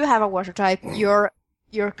if you have a water type, your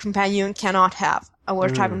companion cannot have a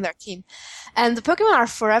water type on their team. And the Pokemon are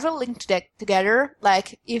forever linked together.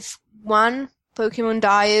 Like, if one Pokemon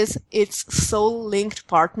dies, its soul-linked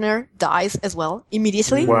partner dies as well,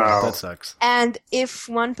 immediately. Wow. That sucks. And if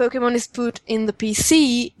one Pokemon is put in the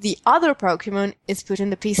PC, the other Pokemon is put in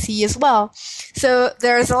the PC as well. So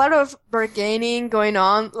there's a lot of bargaining going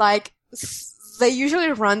on. Like, they usually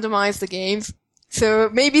randomize the games. So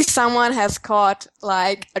maybe someone has caught,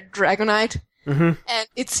 like, a Dragonite, and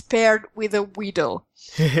it's paired with a Weedle.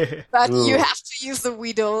 But you have to use the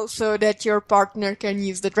Weedle so that your partner can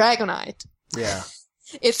use the Dragonite. Yeah.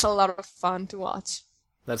 It's a lot of fun to watch.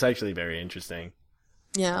 That's actually very interesting.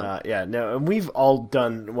 Yeah. No, and we've all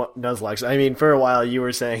done Nuzlocke. I mean, for a while you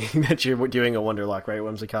were saying that you're doing a Wonderlock, right,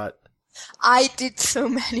 Whimsicott? I did so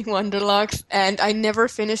many Wonderlocks, and I never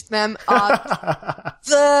finished them.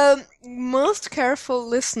 The most careful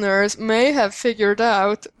listeners may have figured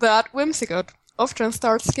out that Whimsicott often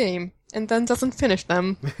starts game and then doesn't finish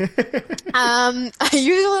them. I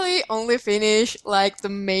usually only finish, like, the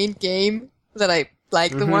main game that I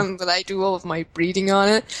like, the one that I do all of my breeding on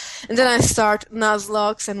it. And then I start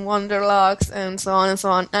Nuzlocks and Wonderlocks and so on and so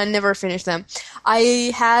on. I never finish them.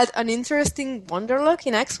 I had an interesting Wonderlock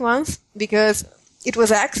in X once, because it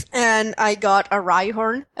was X, and I got a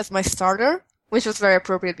Rhyhorn as my starter, which was very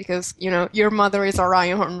appropriate because, you know, your mother is a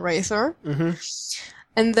Rhyhorn racer.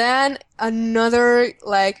 And then another,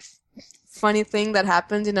 like, funny thing that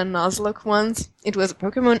happened in a Nuzlocke once, it was a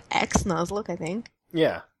Pokemon X Nuzlocke, I think.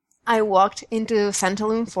 Yeah. I walked into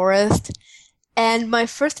Santaloon Forest, and my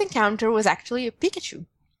first encounter was actually a Pikachu,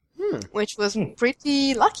 which was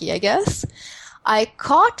pretty lucky, I guess. I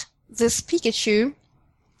caught this Pikachu.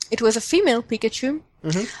 It was a female Pikachu.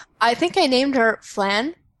 I think I named her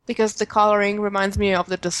Flan, because the coloring reminds me of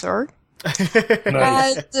the dessert.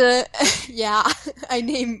 Nice. And, I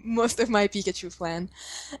named most of my Pikachu Flan.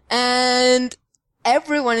 And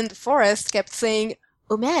everyone in the forest kept saying,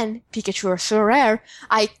 "Oh man, Pikachu are so rare.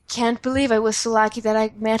 I can't believe I was so lucky that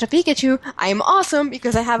I met a Pikachu. I'm awesome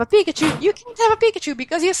because I have a Pikachu. You can't have a Pikachu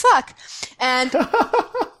because you suck." And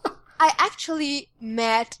I actually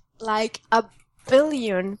met like 1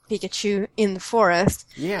 billion Pikachu in the forest.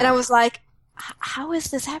 Yeah. And I was like, how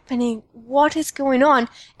is this happening? What is going on?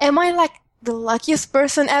 Am I like the luckiest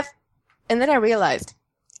person ever? And then I realized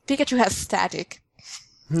Pikachu has static.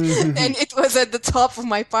 And it was at the top of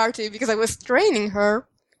my party because I was training her.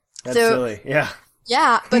 That's silly. Yeah.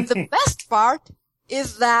 Yeah, but the best part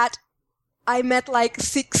is that I met like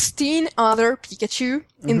 16 other Pikachu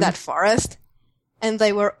in that forest, and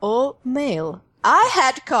they were all male. I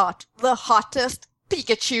had caught the hottest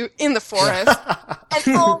Pikachu in the forest,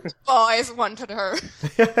 and all the boys wanted her.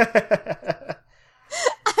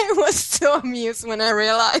 I was so amused when I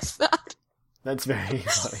realized that. That's very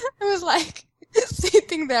funny. I was like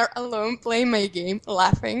sitting there alone playing my game,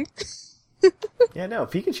 laughing. Yeah, no,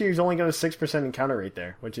 Pikachu's only got a 6% encounter rate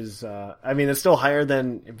there, which is, I mean, it's still higher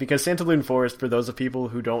than, because Santaloon Forest, for those of people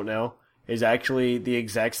who don't know, is actually the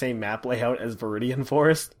exact same map layout as Viridian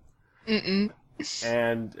Forest.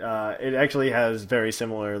 And it actually has very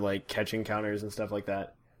similar, like, catch encounters and stuff like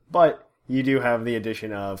that. But you do have the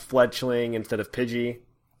addition of Fletchling instead of Pidgey.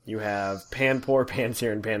 You have Panpour,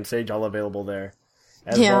 Pansear, and Pansage all available there,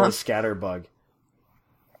 as well as Scatterbug.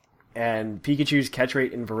 And Pikachu's catch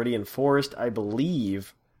rate in Viridian Forest, I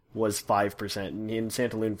believe, was 5%. And in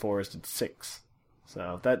Santaloon Forest, it's 6%.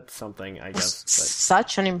 So that's something, I guess.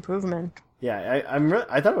 Such an improvement. Yeah,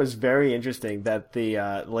 I thought it was very interesting that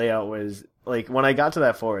the layout was, like, when I got to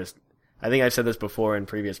that forest, I think I've said this before in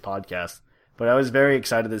previous podcasts, but I was very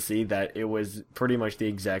excited to see that it was pretty much the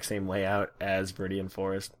exact same layout as Viridian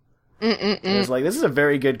Forest. It was like, this is a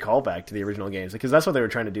very good callback to the original games, because that's what they were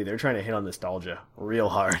trying to do. They were trying to hit on nostalgia real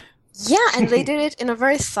hard. Yeah, and they did it in a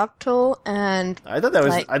very subtle and I thought that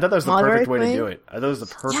was the perfect moderate way to way. do it. I thought it was the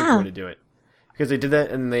perfect Yeah. way to do it. Because they did that,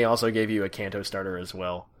 and they also gave you a Kanto starter as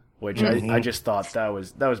well, which I just thought that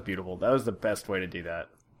was beautiful. That was the best way to do that.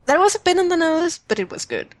 That was a bit on the nose, but it was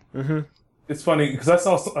good. It's funny because I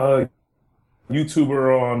saw a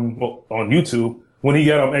YouTuber on YouTube when he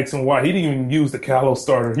got on X and Y. He didn't even use the Kalos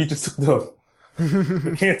starter. He just took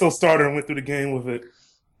the Kanto starter and went through the game with it.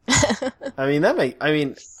 I mean, I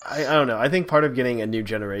don't know. I think part of getting a new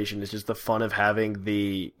generation is just the fun of having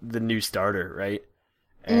the new starter, right?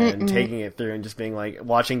 And taking it through and just being like,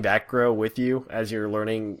 watching that grow with you as you're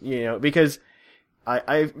learning, because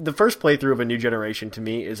the first playthrough of a new generation to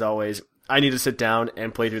me is always, I need to sit down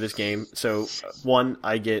and play through this game. So, one,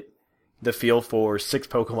 I get the feel for 6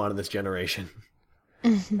 Pokemon in this generation.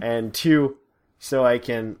 And 2, so I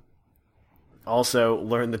can also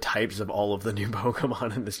learn the types of all of the new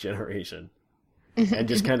Pokemon in this generation. And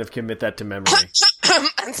just kind of commit that to memory.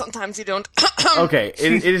 And sometimes you don't. Okay,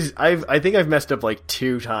 it is. I think I've messed up like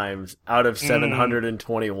 2 times out of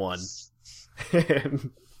 721.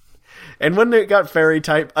 And when it got fairy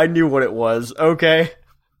type, I knew what it was. Okay,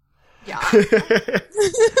 Yeah.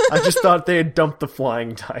 I just thought they had dumped the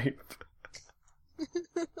flying type.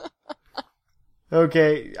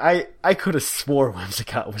 Okay, I could have swore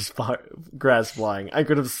Whimsicott was grass flying. I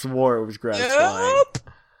could have swore it was grass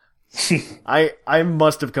flying. I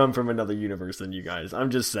must have come from another universe than you guys. I'm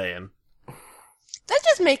just saying. That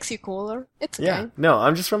just makes you cooler. It's okay. Yeah, no,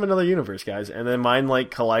 I'm just from another universe, guys. And then mine,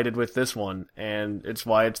 collided with this one. And it's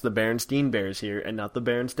why it's the Berenstain Bears here and not the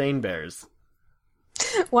Berenstain Bears.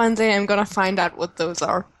 One day I'm gonna find out what those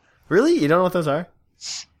are. Really? You don't know what those are?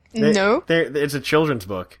 No. It's a children's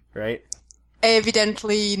book, right?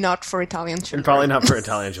 Evidently not for Italian children. And probably not for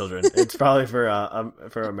Italian children. It's probably for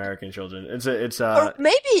American children. Or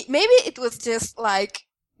maybe it was just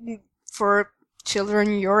for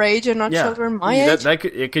children your age and not children my age.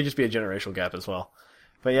 It could just be a generational gap as well.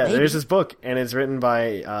 But yeah, there's this book, and it's written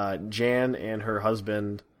by Jan and her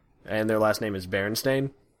husband, and their last name is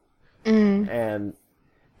Berenstain. And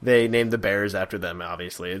they named the bears after them,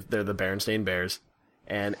 obviously. They're the Berenstain Bears.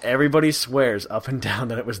 And everybody swears up and down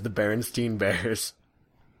that it was the Berenstain Bears.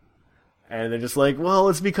 And they're just like, well,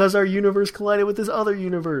 it's because our universe collided with this other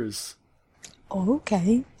universe.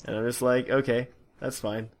 Okay. And I'm just like, okay, that's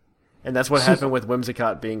fine. And that's what happened with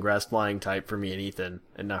Whimsicott being grass flying type for me and Ethan,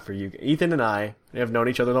 and not for you. Ethan and I have known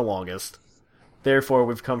each other the longest. Therefore,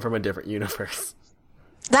 we've come from a different universe.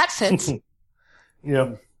 That fits.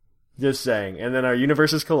 Yeah. Just saying. And then our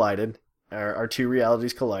universes collided. Our 2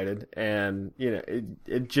 realities collided, and,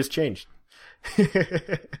 it just changed.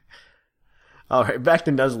 Alright, back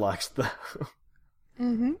to Nuzlocke, though.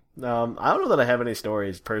 I don't know that I have any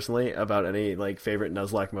stories, personally, about any, favorite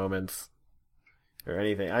Nuzlocke moments. Or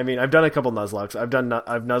anything. I mean, I've done a couple Nuzlocks. I've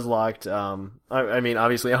Nuzlocked,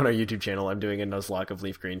 obviously on our YouTube channel, I'm doing a Nuzlocke of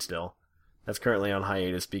Leaf Green still. That's currently on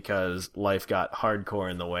hiatus because life got hardcore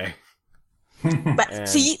in the way. But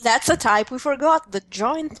see, that's a type we forgot, the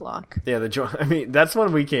joint lock. Yeah, that's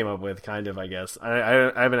one we came up with, kind of, I guess.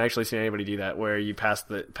 I haven't actually seen anybody do that, where you pass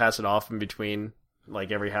it off in between,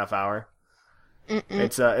 every half hour. It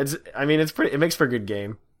makes for a good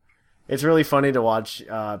game. It's really funny to watch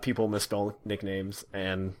people misspell nicknames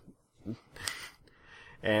and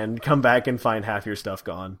come back and find half your stuff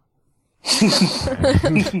gone.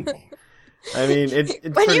 I mean,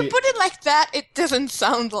 when you put it like that, it doesn't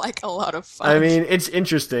sound like a lot of fun. I mean, it's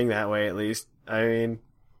interesting that way, at least. I mean,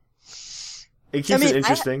 it keeps it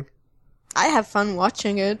interesting. I have fun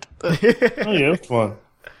watching it. But... Oh yeah, it's fun.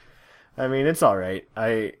 I mean, it's all right.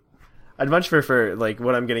 I'd much prefer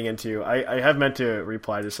what I'm getting into. I have meant to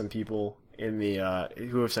reply to some people in the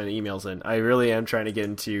who have sent emails in. I really am trying to get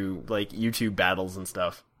into YouTube battles and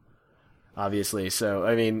stuff. Obviously, so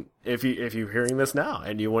I mean, if you're hearing this now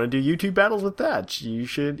and you want to do YouTube battles with Thatch, you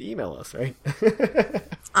should email us, right?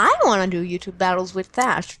 I want to do YouTube battles with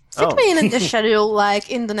Thatch. Stick me in the schedule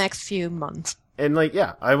in the next few months. And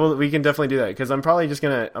yeah, I will. We can definitely do that because I'm probably just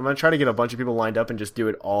gonna try to get a bunch of people lined up and just do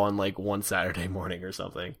it all on one Saturday morning or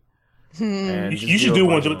something. And you should do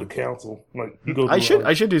one with the council. I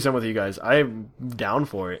should do some with you guys. I'm down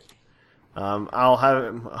for it. I'll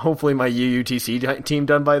have hopefully my UUTC team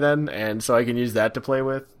done by then, and so I can use that to play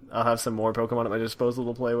with. I'll have some more Pokemon at my disposal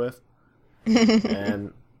to play with.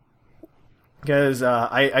 And because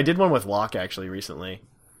I did one with Locke actually recently,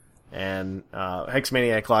 and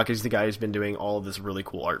Hexmaniac Locke is the guy who's been doing all of this really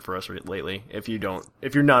cool art for us lately. If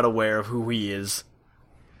you're not aware of who he is,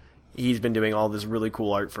 he's been doing all this really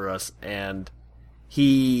cool art for us, and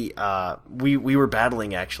we were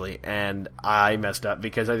battling actually, and I messed up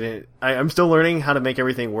because I'm still learning how to make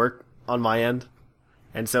everything work on my end,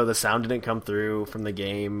 and so the sound didn't come through from the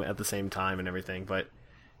game at the same time and everything. But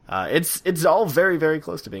it's all very, very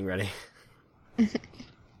close to being ready.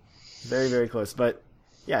 Very, very close. But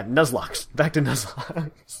yeah, Nuzlocke. Back to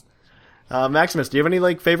Nuzlocke. Maximus, do you have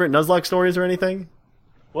any favorite Nuzlocke stories or anything?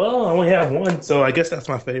 Well, I only have one, so I guess that's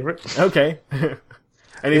my favorite. Okay.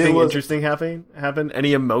 Anything interesting happen?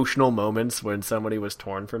 Any emotional moments when somebody was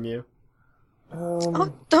torn from you?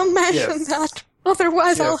 Don't mention that.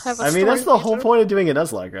 Otherwise, I'll have a story. I mean, that's the whole point of doing a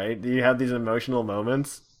Nuzlocke, right? Do you have these emotional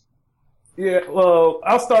moments? Yeah, well,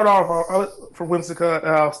 I'll start off for Whimsicott.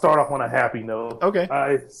 I'll start off on a happy note. Okay.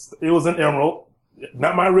 It was an Emerald,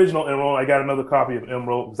 not my original Emerald. I got another copy of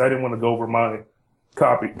Emerald because I didn't want to go over my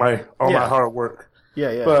copy, my hard work.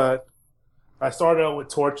 Yeah. But I started out with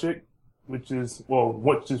Torchic, which is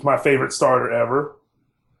my favorite starter ever.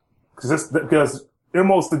 Because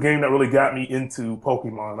Emerald's the game that really got me into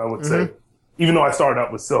Pokemon, I would say. Even though I started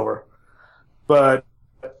out with Silver. But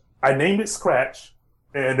I named it Scratch.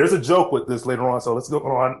 And there's a joke with this later on, so let's go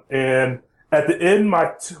on. And at the end,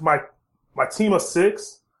 my team of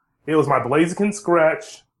 6, it was my Blaziken,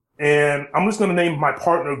 Scratch, and I'm just going to name my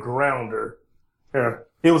partner Grounder.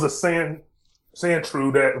 It was a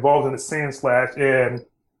Sandshrew that evolved into Sandslash, and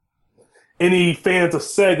any fans of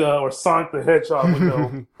Sega or Sonic the Hedgehog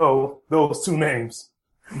would know those two names.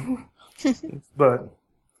 But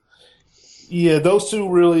yeah, those two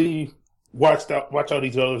really watch out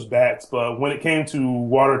each other's backs, but when it came to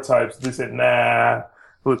water types, they said,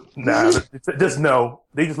 just no.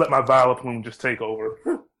 They just let my Vileplume just take over.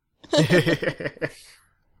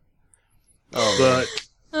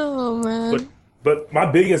 But my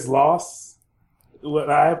biggest loss, it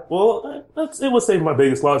would say my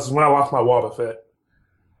biggest loss is when I lost my Wobbuffet.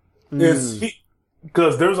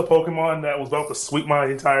 Because there was a Pokemon that was about to sweep my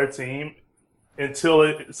entire team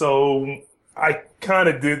so I kind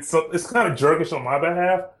of did so. It's kind of jerkish on my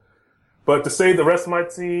behalf, but to save the rest of my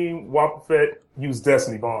team, Wobbuffet used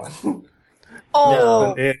Destiny Bond.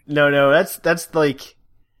 No, that's like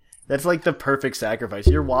the perfect sacrifice.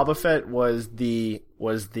 Your Wobbuffet was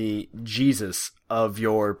the Jesus of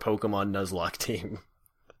your Pokemon Nuzlocke team.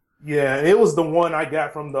 Yeah, it was the one I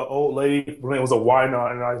got from the old lady when it was a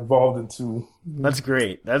Wynot, and I evolved into. That's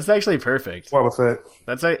great. That's actually perfect. Wobbuffet.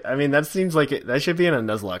 That seems like that should be in a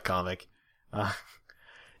Nuzlocke comic.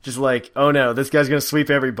 Just like, oh no, this guy's gonna sweep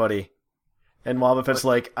everybody. And Wobbuffet's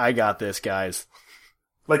like, I got this, guys.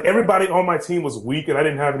 Like, everybody on my team was weak, and I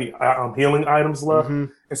didn't have any healing items left.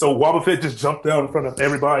 And so Wobbuffet just jumped down in front of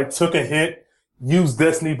everybody, took a hit, used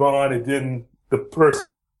Destiny Bond, and then the person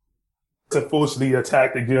foolishly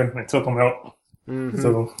attacked again and took him out.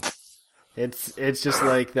 So it's just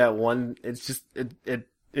like that one. It's just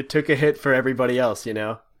it took a hit for everybody else, you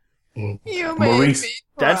know. You made me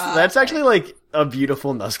cry. That's actually like a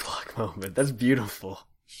beautiful Nuzlocke moment. That's beautiful.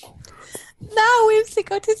 Now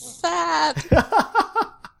Whimsicott is sad.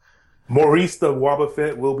 Maurice the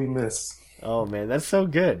Wobbuffet will be missed. Oh man, that's so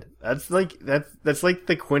good. That's like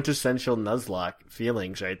the quintessential Nuzlocke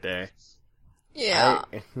feelings right there. Yeah.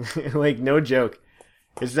 Like, no joke.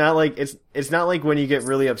 It's not like when you get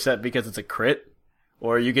really upset because it's a crit,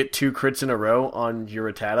 or you get 2 crits in a row on your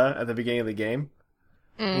Rattata at the beginning of the game.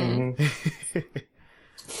 And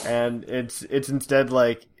it's instead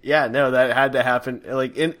like, yeah, no, that had to happen.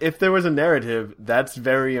 Like, if there was a narrative, that's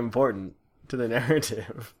very important to the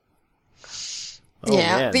narrative.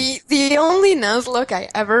 Man. The only Nuzlocke I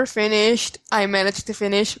ever finished, I managed to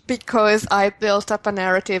finish because I built up a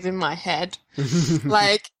narrative in my head.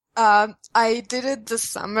 I did it this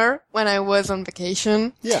summer when I was on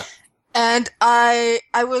vacation. Yeah. And I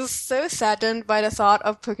was so saddened by the thought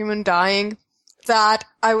of Pokemon dying that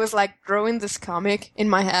I was like drawing this comic in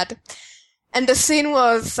my head. And the scene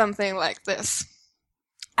was something like this.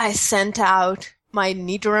 I sent out my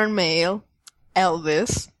Nidoran male,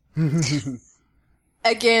 Elvis,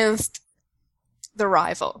 against the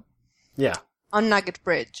rival. Yeah. On Nugget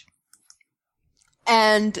Bridge.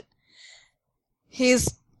 And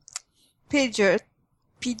his Pidgeotto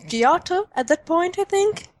at that point, I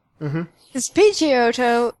think. His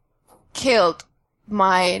Pidgeotto killed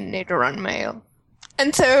my Nidoran male.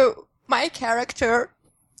 And so my character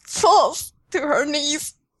falls to her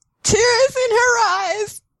knees, tears in her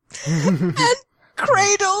eyes, and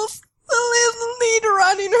cradles the little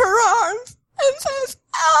Nidoran in her arms and says,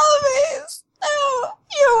 Elvis, oh,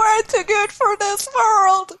 you weren't too good for this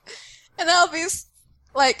world. And Elvis,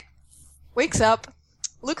 wakes up,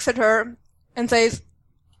 looks at her, and says,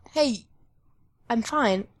 hey, I'm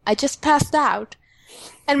fine. I just passed out.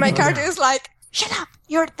 And my character is like, shut up,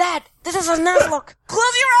 you're dead, this is a Nuzlocke,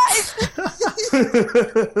 close your eyes!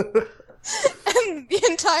 And the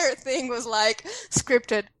entire thing was, like,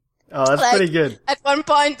 scripted. Oh, that's like, pretty good. At one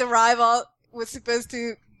point, the rival was supposed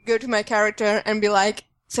to go to my character and be like,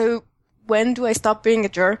 so when do I stop being a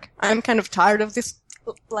jerk? I'm kind of tired of this,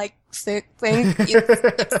 like, thing.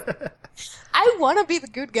 I want to be the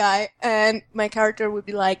good guy. And my character would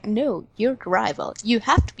be like, no, you're the rival. You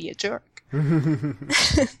have to be a jerk.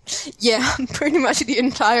 Yeah, pretty much the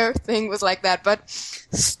entire thing was like that. But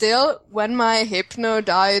still, when my Hypno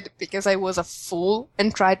died because I was a fool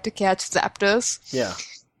and tried to catch Zapdos, Yeah.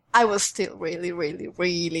 I was still really, really,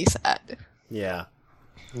 really sad. Yeah.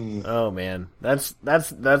 Oh man, that's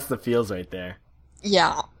the feels right there.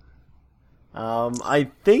 Yeah. I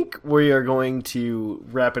think we are going to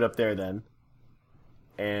wrap it up there then,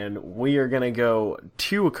 and we are gonna go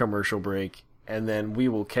to a commercial break, and then we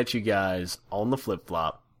will catch you guys on the flip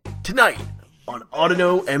flop tonight on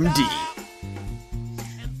Audino MD.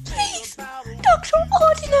 Please, Dr.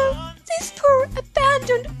 Audino, this poor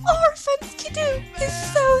abandoned orphan Skidoo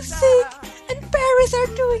is so sick, and berries are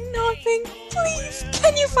doing nothing. Please,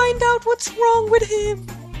 can you find out what's wrong with him?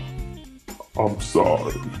 I'm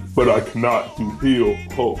sorry, but I cannot do heal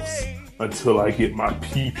pulse until I get my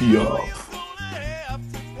PP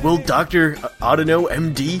up. Will Dr. Audino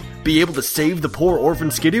MD be able to save the poor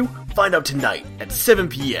orphan Skidoo? Find out tonight at 7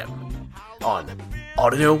 p.m. on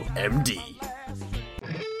Audino MD.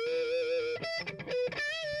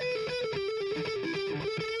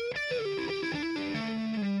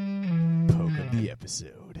 Poke of the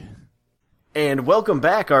episode. And welcome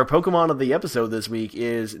back. Our Pokemon of the episode this week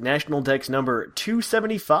is National Dex number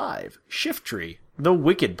 275, Shiftry, the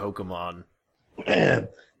Wicked Pokemon. Man,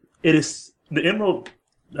 it is the Emerald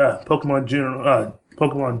Pokemon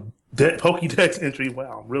Pokédex entry.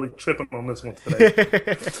 Wow, I'm really tripping on this one today.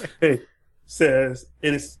 It says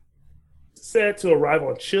it is said to arrive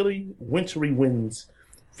on chilly, wintry winds,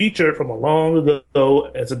 featured from a long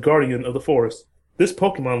ago as a guardian of the forest. This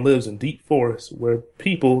Pokemon lives in deep forests where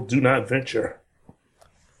people do not venture.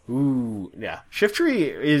 Ooh, yeah.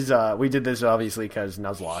 Shiftry is, we did this obviously because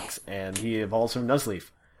Nuzlocke, and he evolves from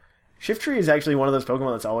Nuzleaf. Shiftry is actually one of those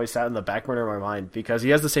Pokemon that's always sat in the back burner of my mind, because he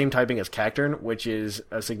has the same typing as Cacturn, which is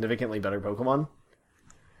a significantly better Pokemon.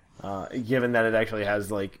 Given that it actually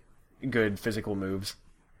has, like, good physical moves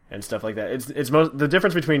and stuff like that. The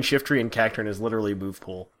difference between Shiftry and Cacturn is literally move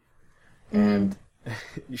pool. And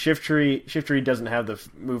Shiftry doesn't have the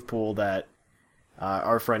move pool that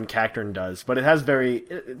our friend Cacturn does, but it has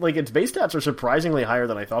its base stats are surprisingly higher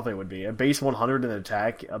than I thought they would be. A base 100 in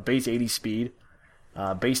attack, a base 80 speed,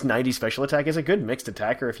 base 90 special attack is a good mixed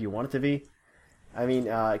attacker if you want it to be. I mean,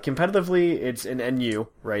 competitively, it's an NU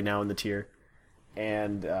right now in the tier,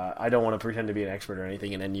 and I don't want to pretend to be an expert or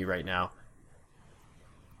anything in NU right now.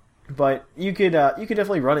 But you could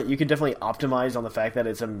definitely run it. You could definitely optimize on the fact that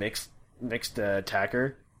it's a mixed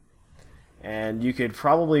attacker, and you could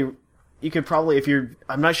probably if you're,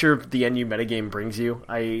 I'm not sure if the NU metagame brings you.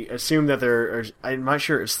 I assume that I'm not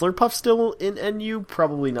sure. Is Slurpuff still in NU?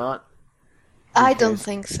 Probably not. I don't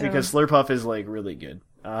think so. Because Slurpuff is like really good.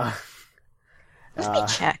 Let me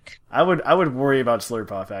check. I would worry about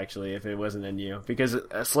Slurpuff actually if it wasn't NU, because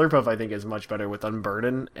Slurpuff I think is much better with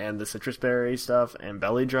Unburden and the Citrus Berry stuff and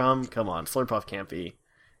Belly Drum. Come on, Slurpuff can't be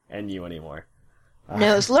NU anymore.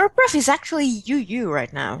 No, Slurpuff is actually UU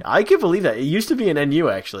right now. I can believe that. It used to be an NU,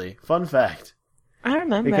 actually. Fun fact. I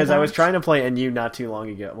remember because that. I was trying to play NU not too long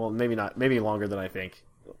ago. Well, maybe not. Maybe longer than I think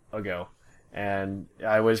ago. And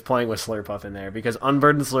I was playing with Slurpuff in there, because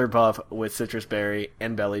Unburdened Slurpuff with Citrus Berry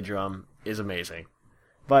and Belly Drum is amazing.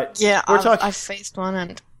 But yeah, we're talking. I faced one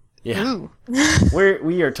and yeah, ooh.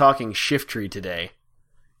 we are talking Shiftry today.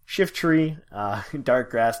 Shiftry, dark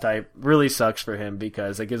grass type, really sucks for him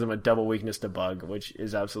because it gives him a double weakness to bug, which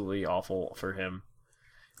is absolutely awful for him.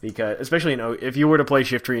 Because, especially if you were to play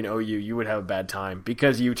Shiftry in OU, you would have a bad time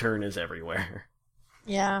because U-turn is everywhere.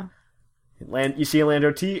 Yeah. You see a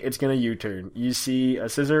Lando T, it's gonna U-turn. You see a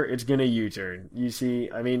Scissor, it's gonna U-turn. You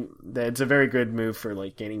see, I mean, it's a very good move for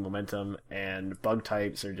like gaining momentum, and bug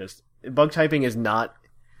types are just, bug typing is not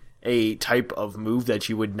a type of move that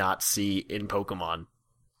you would not see in Pokemon.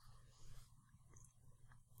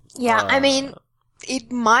 Yeah, I mean,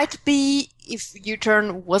 it might be if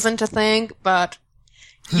U-turn wasn't a thing, but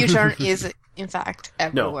U-turn is in fact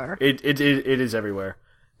everywhere. No, it is everywhere,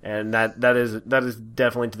 and that is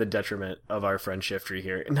definitely to the detriment of our friend Shiftry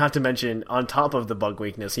here. Not to mention, on top of the bug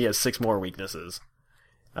weakness, he has 6 more weaknesses,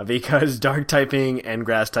 because dark typing and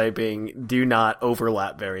grass typing do not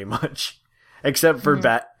overlap very much, except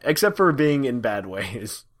for being in bad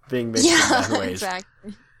ways, being mixed in bad ways.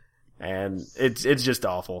 Exactly. And it's just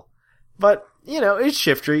awful. But, it's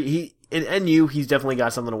Shiftry. In NU, he's definitely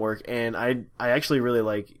got something to work, and I actually really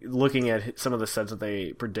like looking at some of the sets that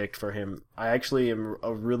they predict for him. I actually am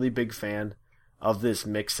a really big fan of this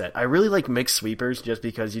mix set. I really like mixed sweepers just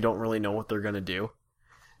because you don't really know what they're going to do.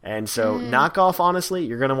 And so knockoff, honestly,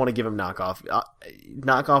 you're going to want to give him knockoff.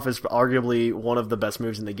 Knockoff is arguably one of the best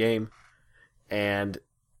moves in the game, and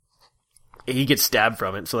he gets stabbed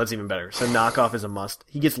from it, so that's even better. So knockoff is a must.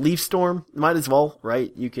 He gets Leaf Storm, might as well,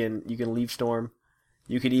 right? You can Leaf Storm.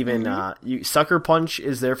 You could even, Sucker Punch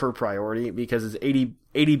is there for priority because his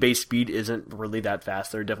 80 base speed isn't really that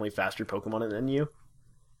fast. There are definitely faster Pokemon than you.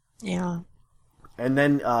 Yeah. And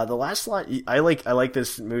then, the last slot, I like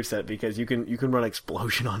this moveset because you can run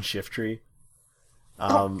Explosion on Shiftry.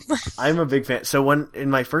 I'm a big fan. So in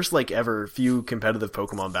my first, ever few competitive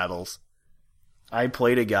Pokemon battles, I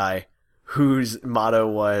played a guy whose motto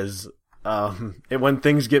was, when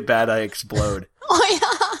things get bad, I explode. Oh, yeah.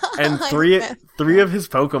 And three of his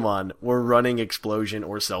Pokemon were running Explosion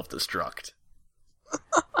or Self-Destruct.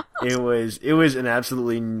 It was an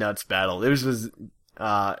absolutely nuts battle. It was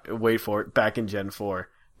wait for it, back in Gen 4.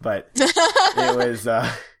 But it was,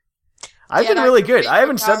 I've been really good. I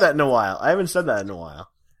haven't said that in a while.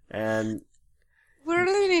 And we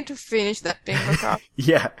really need to finish that bingo card.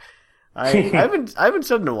 yeah. I haven't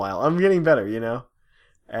said it in a while. I'm getting better,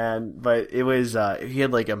 But it was, he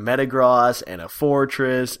had a Metagross and a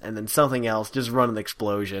Fortress and then something else, just running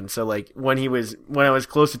Explosion. So when I was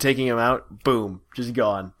close to taking him out, boom, just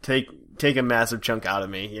gone. Take a massive chunk out of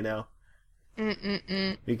me,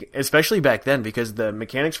 Especially back then because the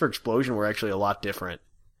mechanics for Explosion were actually a lot different.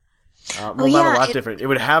 Not a lot different. It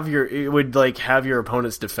would have have your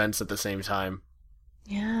opponent's defense at the same time.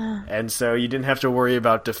 Yeah. And so you didn't have to worry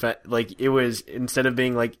about defense. It was, instead of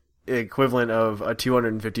being equivalent of a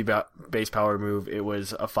 250 base power move, it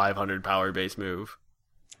was a 500 power base move.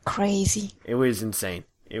 Crazy. It was insane.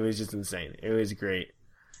 It was just insane. It was great.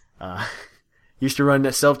 Used to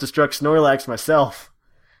run Self-Destruct Snorlax myself.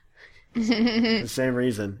 The same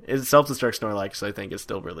reason. Self-Destruct Snorlax, I think, is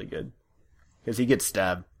still really good. Because he gets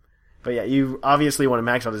stabbed. But yeah, you obviously want to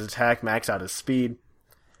max out his attack, max out his speed.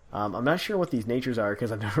 I'm not sure what these natures are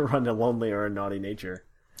because I've never run a Lonely or a Naughty nature.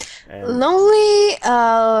 Lonely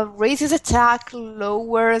raises attack,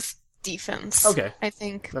 lowers defense. Okay. I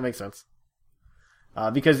think. That makes sense.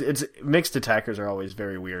 Because mixed attackers are always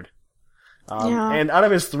very weird. And out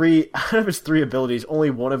of his three abilities, only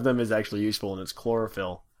one of them is actually useful, and it's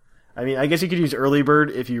Chlorophyll. I mean, I guess you could use Early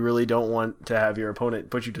Bird if you really don't want to have your opponent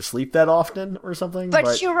put you to sleep that often or something.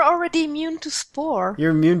 But you're already immune to Spore.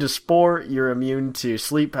 You're immune to Spore, you're immune to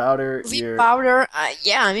Sleep Powder. The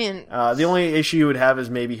only issue you would have is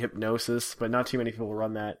maybe Hypnosis, but not too many people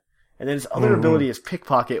run that. And then his other ability is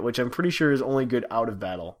Pickpocket, which I'm pretty sure is only good out of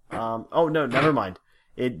battle. Oh no, never mind.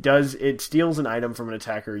 It steals an item from an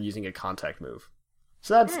attacker using a contact move.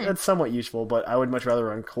 So that's somewhat useful, but I would much rather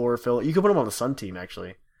run Chlorophyll. You could put him on the Sun team,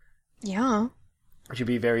 actually. Yeah. Which would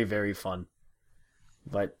be very, very fun.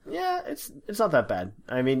 But, yeah, it's not that bad.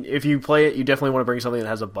 I mean, if you play it, you definitely want to bring something that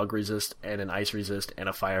has a Bug Resist, and an Ice Resist, and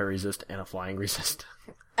a Fire Resist, and a Flying Resist.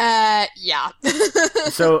 Yeah.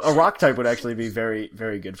 So, a Rock type would actually be very,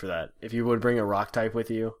 very good for that. If you would bring a Rock type with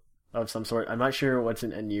you, of some sort. I'm not sure what's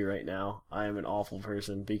in NU right now. I am an awful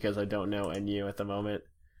person, because I don't know NU at the moment.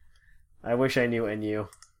 I wish I knew NU.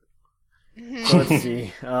 So let's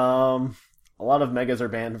see. A lot of Megas are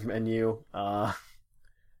banned from NU.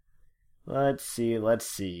 Let's see.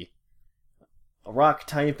 A Rock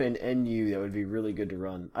type in NU that would be really good to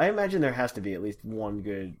run. I imagine there has to be at least one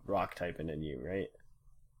good Rock type in NU, right?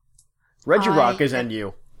 Regirock is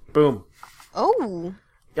NU. Boom. Oh.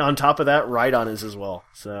 On top of that, Rhydon is as well.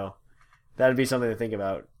 So that'd be something to think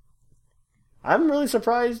about. I'm really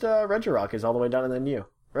surprised Regirock is all the way down in NU.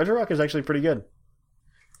 Regirock is actually pretty good.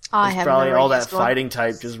 It's probably all that fighting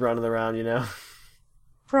type just running around,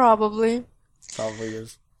 Probably. Probably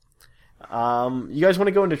is. You guys want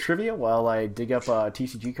to go into trivia while I dig up a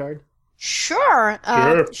TCG card? Sure.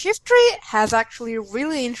 Shiftry has actually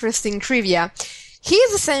really interesting trivia. He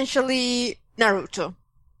is essentially Naruto.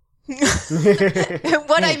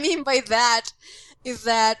 What I mean by that is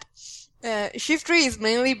that Shiftry is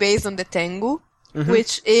mainly based on the Tengu,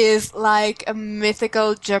 which is like a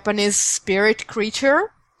mythical Japanese spirit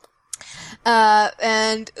creature.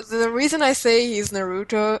 And the reason I say he's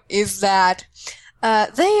Naruto is that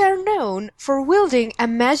they are known for wielding a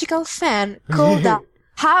magical fan called the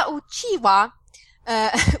Hauchiwa,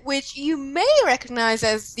 which you may recognize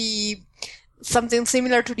as something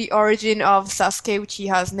similar to the origin of Sasuke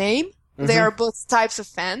Uchiha's name. They are both types of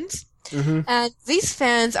fans. And these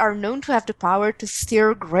fans are known to have the power to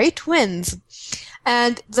steer great winds.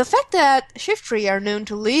 And the fact that Shiftry are known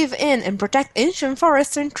to live in and protect ancient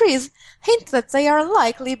forests and trees hints that they are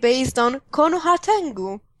likely based on Konoha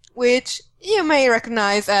Tengu, which you may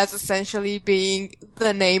recognize as essentially being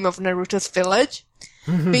the name of Naruto's village.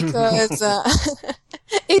 Because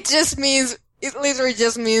it literally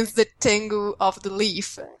just means the Tengu of the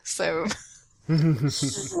leaf. So,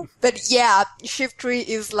 but yeah, Shiftry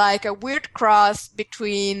is like a weird cross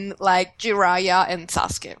between like Jiraiya and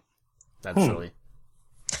Sasuke. That's silly.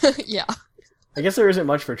 Yeah. I guess there isn't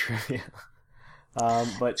much for trivia.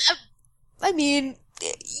 But I mean,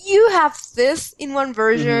 you have this in one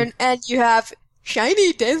version, and you have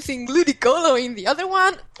shiny dancing Ludicolo in the other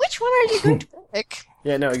one. Which one are you going to pick?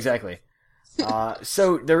 yeah, no, exactly.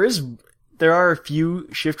 So there are a few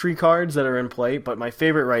Shiftry cards that are in play, but my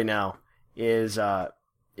favorite right now is the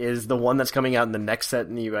one that's coming out in the next set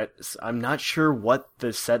in the US. I'm not sure what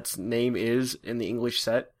the set's name is in the English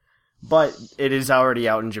set, but it is already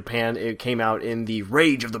out in Japan. It came out in the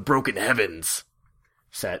Rage of the Broken Heavens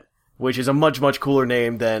set, which is a much, much cooler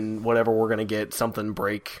name than whatever we're gonna get, something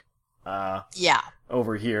break,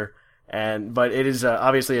 over here. But it is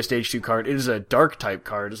obviously a stage 2 card. It is a dark type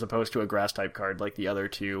card as opposed to a grass type card like the other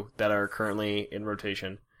two that are currently in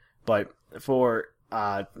rotation. But for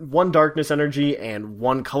 1 darkness energy and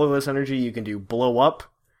 1 colorless energy, you can do Blow Up,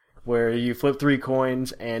 where you flip 3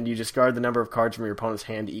 coins and you discard the number of cards from your opponent's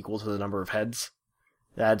hand equal to the number of heads.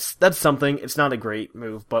 That's something. It's not a great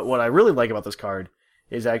move, but what I really like about this card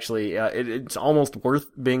is actually it's almost worth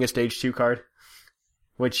being a stage 2 card,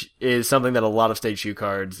 which is something that a lot of stage 2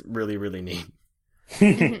 cards really, really need.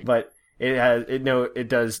 But it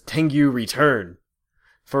does Tengu Return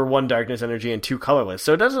for 1 darkness energy and 2 colorless.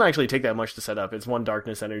 So it doesn't actually take that much to set up. It's 1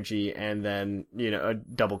 darkness energy and then, a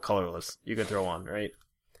double colorless you can throw on, right?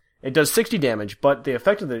 It does 60 damage, but the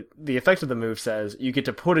effect of the move says you get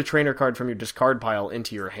to put a trainer card from your discard pile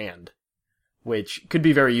into your hand, which could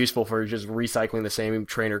be very useful for just recycling the same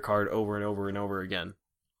trainer card over and over and over again.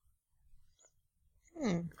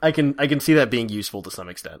 I can see that being useful to some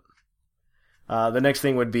extent. The next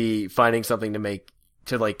thing would be finding something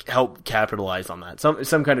to help capitalize on that.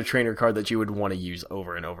 Some kind of trainer card that you would want to use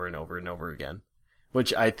over and over and over and over again,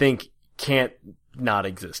 which I think can't not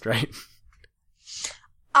exist, right?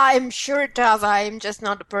 I'm sure it does. I'm just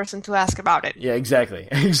not the person to ask about it. Yeah, exactly.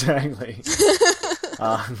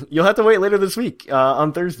 You'll have to wait later this week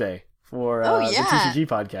on Thursday for the TCG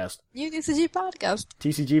podcast. New TCG podcast.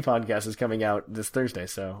 TCG podcast is coming out this Thursday,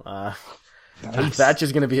 so Thatch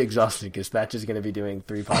is going to be exhausted because Thatch is going to be doing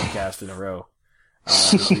 3 podcasts in a row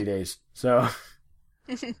in 3 days. So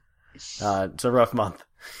it's a rough month.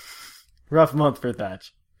 Rough month for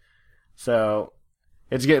Thatch. So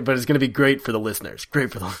it's good, but it's going to be great for the listeners.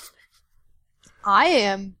 Great for the listeners. I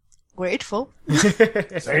am grateful.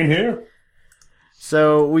 Same here.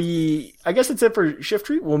 So I guess that's it for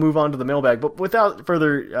Shiftry. We'll move on to the mailbag, but without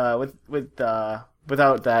further,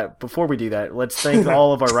 without that, before we do that, let's thank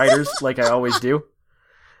all of our writers, like I always do.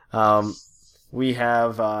 We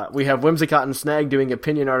have Whimsicott and Snag doing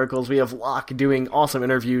opinion articles. We have Locke doing awesome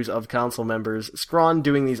interviews of council members. Scrawn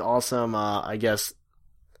doing these awesome,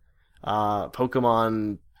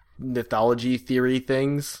 Pokemon mythology theory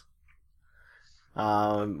things.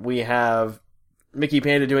 We have Mickey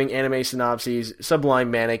Panda doing anime synopses,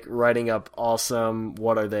 Sublime Manic writing up awesome,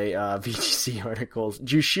 VGC articles,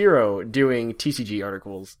 Jushiro doing TCG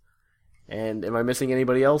articles, and am I missing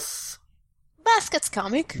anybody else? Basket's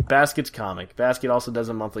comic. Basket also does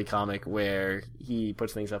a monthly comic where he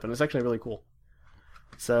puts things up, and it's actually really cool.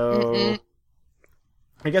 So,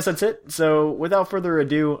 I guess that's it. So, without further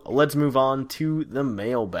ado, let's move on to the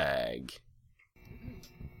mailbag.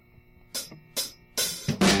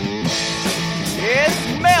 It's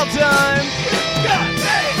mail time!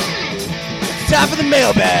 It's time for the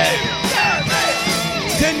mailbag!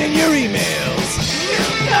 Send in your emails!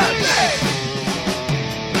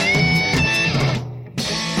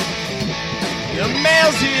 The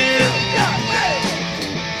mail's here!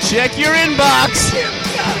 Check your inbox!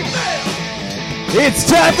 It's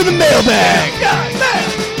time for the mailbag!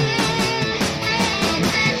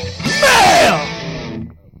 Mail!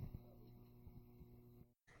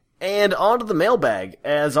 And on to the mailbag.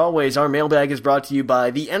 As always, our mailbag is brought to you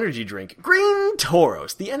by the energy drink, Green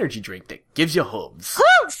Tauros, the energy drink that gives you hooves.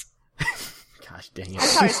 Hooves! Gosh dang it.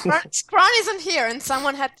 I'm sorry, Scrawn isn't here and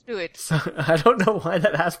someone had to do it. So, I don't know why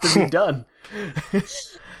that has to be done.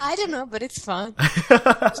 I don't know, but it's fun.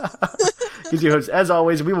 Gives you hooves. As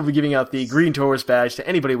always, we will be giving out the Green Tauros badge to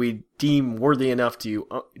anybody we deem worthy enough to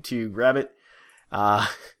grab it.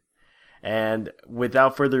 And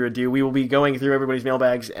without further ado, we will be going through everybody's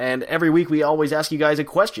mailbags, and every week we always ask you guys a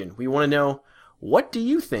question. We want to know, what do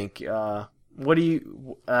you think? What do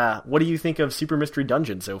you think of Super Mystery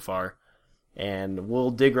Dungeon so far? And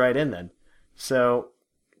we'll dig right in then. So,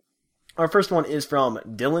 our first one is from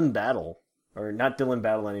Dylan Battle. Or not Dylan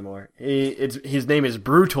Battle anymore. His name is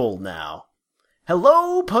Brutal now.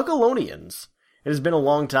 Hello, Puckalonians. It has been a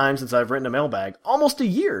long time since I've written a mailbag. Almost a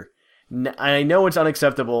year. I know it's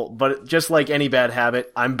unacceptable, but just like any bad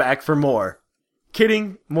habit, I'm back for more.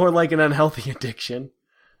 Kidding, more like an unhealthy addiction.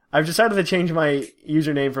 I've decided to change my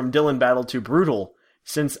username from Dylan Battle to Brutal,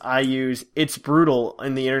 since I use It's Brutal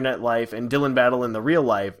in the internet life and Dylan Battle in the real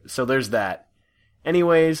life, so there's that.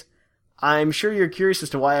 Anyways, I'm sure you're curious as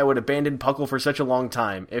to why I would abandon Puckle for such a long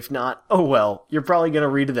time. If not, oh well, you're probably gonna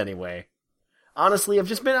read it anyway. Honestly, I've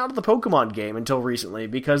just been out of the Pokemon game until recently,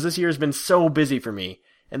 because this year has been so busy for me,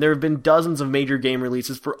 and there have been dozens of major game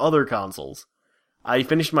releases for other consoles. I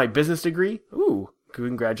finished my business degree. Ooh,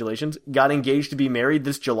 congratulations. Got engaged to be married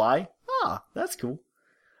this July. Ah, that's cool.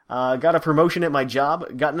 Got a promotion at my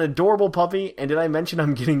job, got an adorable puppy, and did I mention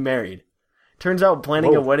I'm getting married? Turns out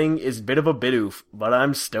planning a wedding is a bit of a bidoof, but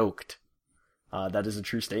I'm stoked. That is a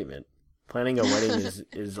true statement. Planning a wedding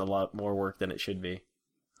is a lot more work than it should be.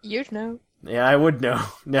 You'd know. Yeah, I would know.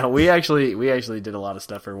 No, we actually did a lot of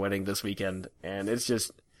stuff for wedding this weekend, and it's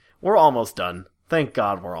just, we're almost done. Thank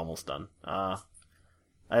God we're almost done. I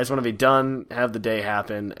just want to be done, have the day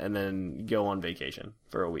happen, and then go on vacation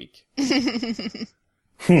for a week.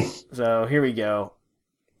 So, here we go.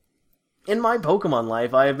 In my Pokemon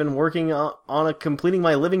life, I have been working on completing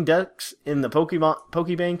my living decks in the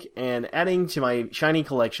Pokebank and adding to my shiny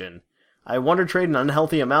collection. I Wonder Trade an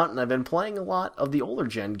unhealthy amount, and I've been playing a lot of the older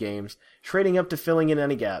gen games, trading up to filling in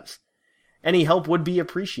any gaps. Any help would be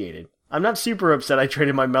appreciated. I'm not super upset I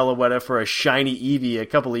traded my Meloetta for a shiny Eevee a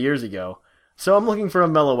couple of years ago, so I'm looking for a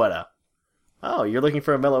Meloetta. Oh, you're looking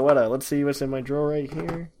for a Meloetta. Let's see what's in my drawer right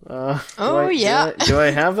here. Yeah. Do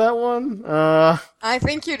I have that one? I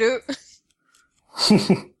think you do.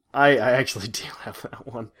 I actually do have that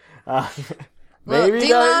one. Well, Maybe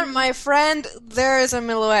Dylan, my friend, there is a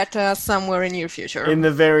Meloetta somewhere in your future. in the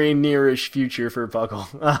very nearish future for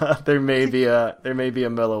Puckle, there may be a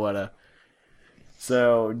Meloetta.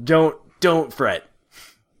 So don't fret.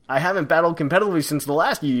 I haven't battled competitively since the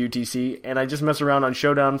last UUTC, and I just mess around on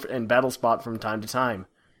Showdown and Battle Spot from time to time.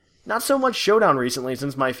 Not so much Showdown recently,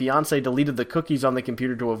 since my fiancé deleted the cookies on the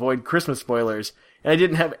computer to avoid Christmas spoilers, and I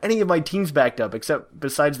didn't have any of my teams backed up, except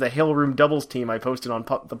besides the Hail Room doubles team I posted on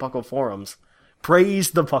the Puckle forums.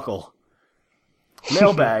 Praise the Puckle.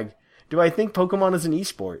 Mailbag. Do I think Pokemon is an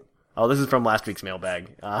esport? Oh, this is from last week's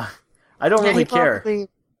mailbag. I don't really care.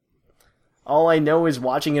 All I know is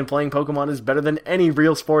watching and playing Pokemon is better than any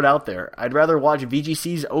real sport out there. I'd rather watch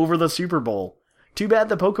VGCs over the Super Bowl. Too bad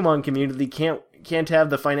the Pokemon community can't have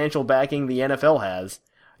the financial backing the NFL has.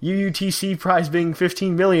 UUTC prize being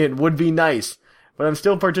 $15 million would be nice, but I'm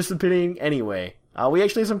still participating anyway. We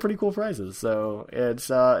actually have some pretty cool prizes, so it's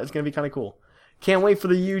gonna be kind of cool. Can't wait for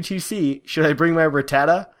the UUTC. Should I bring my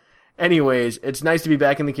Rattata? Anyways, it's nice to be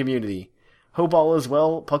back in the community. Hope all is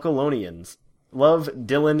well, Puckalonians. Love,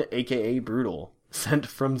 Dylan, aka Brutal. Sent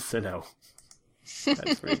from Sinnoh.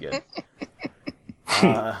 That's pretty good.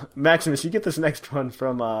 Maximus, you get this next one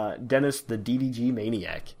from Dennis the DDG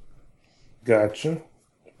Maniac. Gotcha.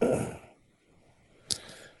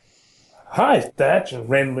 Hi, Thatch and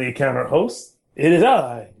randomly encountered host. It is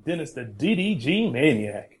I, Dennis the DDG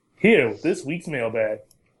Maniac, here with this week's mailbag.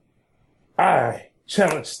 I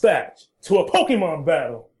challenge Thatch to a Pokemon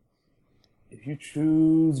battle. If you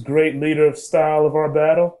choose great leader of style of our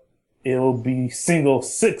battle, it'll be single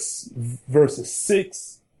 6 versus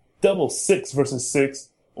 6, double 6 versus 6,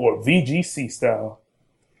 or VGC style.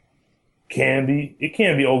 It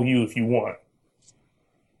can be OU if you want.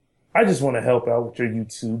 I just want to help out with your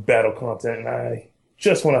YouTube battle content, and I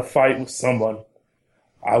just want to fight with someone.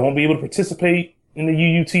 I won't be able to participate in the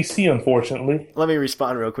UUTC, unfortunately. Let me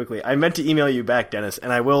respond real quickly. I meant to email you back, Dennis,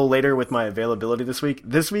 and I will later with my availability this week.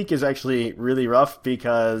 This week is actually really rough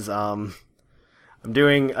because I'm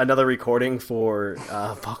doing another recording for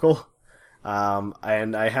Puckle,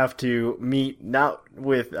 and I have to meet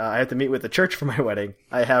with the church for my wedding.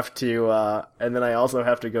 I have to, and then I also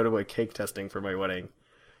have to go to a cake testing for my wedding.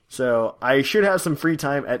 So I should have some free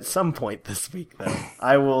time at some point this week, though.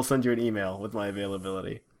 I will send you an email with my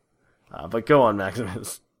availability. But go on,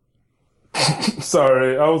 Maximus.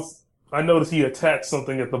 Sorry, I noticed he attached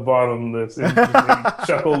something at the bottom of this and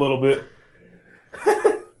chuckle a little bit.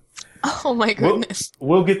 Oh my goodness.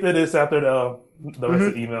 We'll get to this after the rest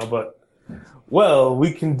of the email, but well,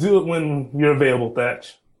 we can do it when you're available,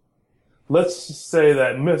 Thatch. let's just say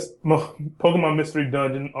that Pokemon Mystery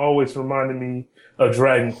Dungeon always reminded me of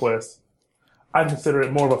Dragon Quest. I consider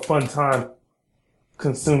it more of a fun time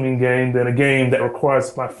consuming game than a game that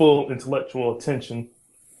requires my full intellectual attention.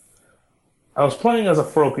 I was playing as a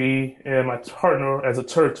Froakie and my partner as a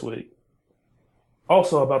Turtwig.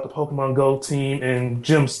 Also about the Pokemon Go team and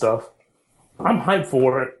gym stuff. I'm hyped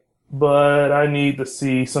for it, but I need to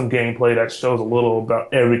see some gameplay that shows a little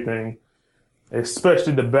about everything,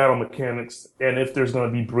 especially the battle mechanics and if there's going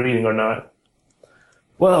to be breeding or not.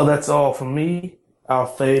 Well, that's all from me. I'll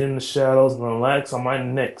fade in the shadows and relax on my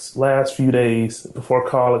last few days before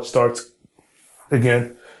college starts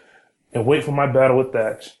again and wait for my battle with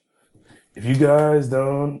Thatch. If you guys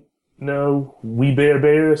don't know We Bare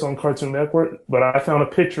Bears on Cartoon Network, but I found a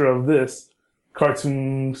picture of this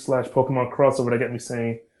cartoon/Pokemon crossover that got me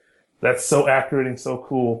saying, that's so accurate and so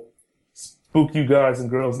cool. Spook you guys and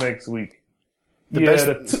girls next week. Go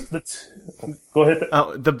ahead.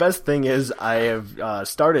 The best thing is I have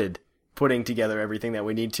started putting together everything that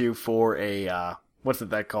we need to for a, what's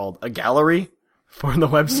that called? A gallery for the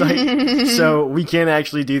website. So we can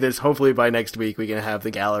actually do this. Hopefully by next week we can have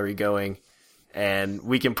the gallery going and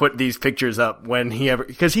we can put these pictures up when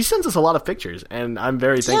because he sends us a lot of pictures and I'm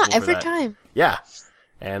very thankful for that. Yeah, every time. Yeah.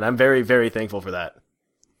 And I'm very, very thankful for that.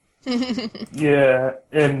 Yeah,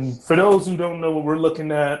 and for those who don't know what we're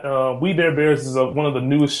looking at, We Bare Bears is one of the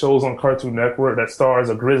newest shows on Cartoon Network that stars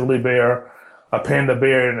a grizzly bear, a panda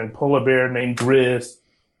bear, and a polar bear named Grizz,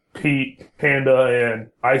 Pete, Panda,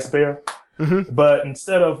 and Ice Bear. Mm-hmm. But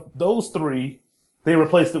instead of those three, they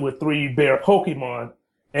replaced it with 3 bear Pokemon.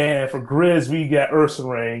 And for Grizz, we got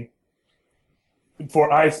Ursaring.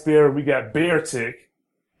 For Ice Bear, we got Beartic.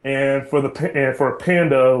 And for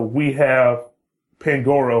Panda, we have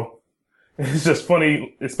Pangoro. It's just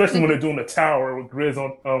funny, especially when they're doing the tower with Grizz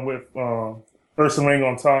with Ursaring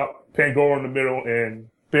on top, Pangoro in the middle, and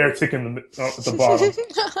Beartic at the bottom.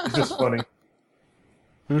 It's just funny.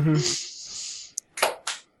 Mm-hmm.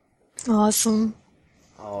 Awesome.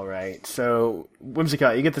 All right, so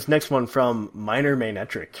Whimsicott, you get this next one from Minor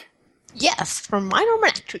Manetric. Yes, from Minor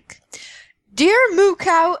Manetric. Dear Moo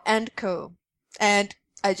Cow and Co. And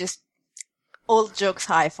I just... Old jokes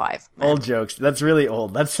high five. Man. Old jokes. That's really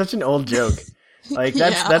old. That's such an old joke. Like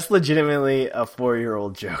that's legitimately a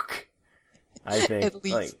 4-year-old joke. I think.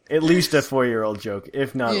 At least a 4-year-old joke,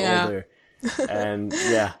 if not older. And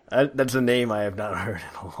that's a name I have not heard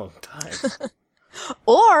in a long time.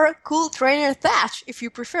 Or Cool Trainer Thatch, if you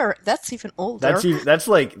prefer. That's even older. That's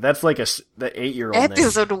like the 8-year-old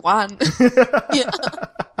Episode 1. Yeah.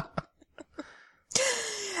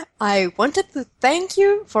 I wanted to thank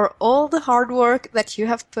you for all the hard work that you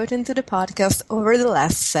have put into the podcast over the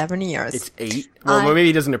last 7 years. It's 8? Well, maybe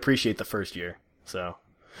he doesn't appreciate the first year, so.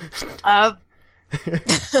 I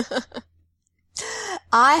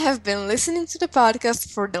have been listening to the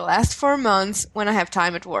podcast for the last 4 months when I have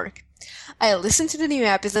time at work. I listen to the new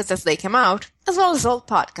episodes as they come out, as well as old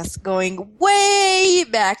podcasts going way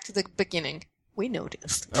back to the beginning. We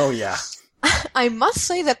noticed. Oh, yeah. I must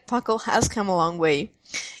say that Puckle has come a long way.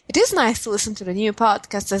 It is nice to listen to the new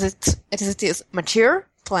podcast as it is mature,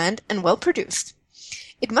 planned, and well-produced.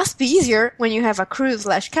 It must be easier when you have a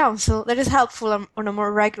crew/council that is helpful on a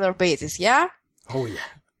more regular basis, yeah? Oh,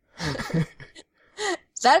 yeah.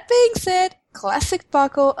 That being said, classic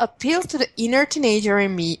Puckle appeals to the inner teenager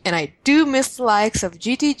in me, and I do miss the likes of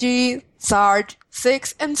GTG, Sarge,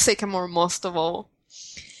 Six, and Sycamore most of all.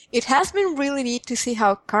 It has been really neat to see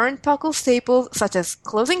how current Puckle staples such as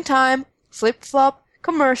Closing Time, Flip Flop,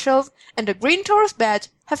 commercials, and the Green Taurus badge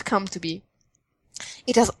have come to be.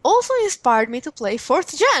 It has also inspired me to play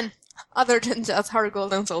 4th Gen, other than just Heart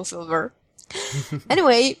Gold and Soul Silver.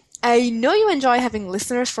 Anyway, I know you enjoy having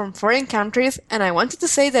listeners from foreign countries, and I wanted to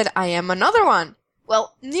say that I am another one.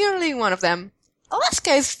 Well, nearly one of them.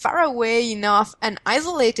 Alaska is far away enough and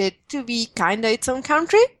isolated to be kinda its own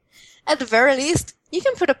country. At the very least, you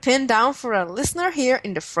can put a pin down for a listener here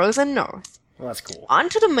in the frozen north. Well, that's cool. On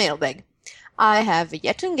to the mailbag. I have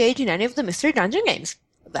yet to engage in any of the Mystery Dungeon games.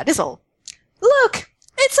 That is all. Look!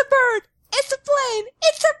 It's a bird! It's a plane!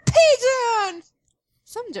 It's a pigeon!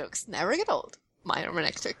 Some jokes never get old. Minor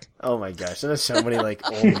Manetric. Oh my gosh, there's so many old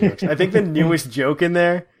jokes. I think the newest joke in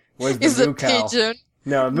there was the Moo Cow. Pigeon.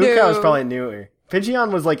 No, Moo Cow is probably newer.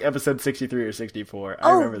 Pidgeon was like episode 63 or 64.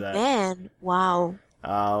 I remember that. Oh man,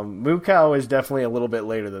 wow. Moo Cow is definitely a little bit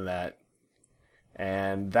later than that.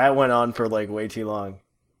 And that went on for like way too long.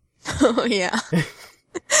 Oh yeah.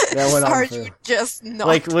 That went on for... you just not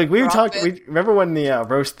like we were talking. Remember when the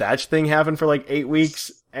roast Thatch thing happened for like 8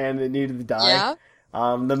 weeks and it needed to die? Yeah.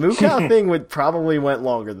 The Moo Cow thing probably went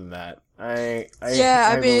longer than that. I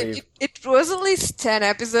mean, believe. it was at least 10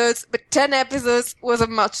 episodes, but 10 episodes was a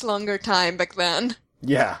much longer time back then.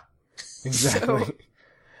 Yeah, exactly. So.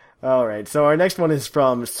 All right, so our next one is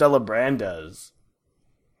from Celebrandas.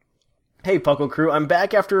 Hey, Puckle Crew, I'm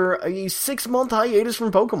back after a 6-month hiatus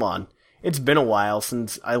from Pokemon. It's been a while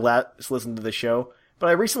since I last listened to the show, but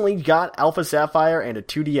I recently got Alpha Sapphire and a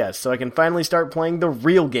 2DS, so I can finally start playing the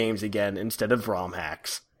real games again instead of ROM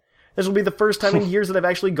hacks. This will be the first time in years that I've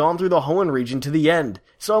actually gone through the Hoenn region to the end,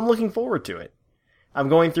 so I'm looking forward to it. I'm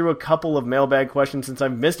going through a couple of mailbag questions since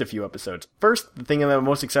I've missed a few episodes. First, the thing that I'm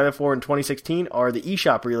most excited for in 2016 are the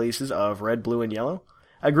eShop releases of Red, Blue, and Yellow.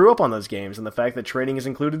 I grew up on those games, and the fact that trading is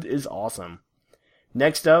included is awesome.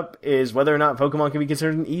 Next up is whether or not Pokemon can be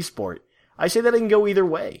considered an esport. I say that it can go either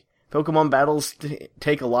way. Pokemon battles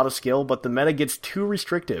take a lot of skill, but the meta gets too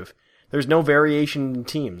restrictive. There's no variation in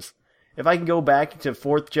teams. If I can go back to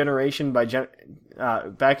fourth generation by generation,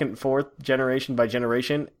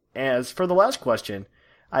 as for the last question,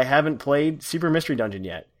 I haven't played Super Mystery Dungeon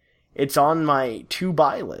yet. It's on my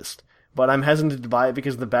to-buy list, but I'm hesitant to buy it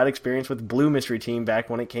because of the bad experience with Blue Mystery Team back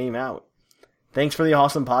when it came out. Thanks for the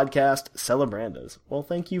awesome podcast, Celebrandas. Well,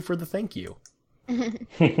 thank you for the thank you.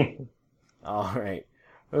 All right.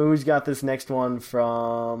 Who's got this next one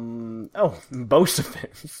from... Oh,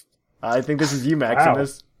 Bocephus. I think this is you,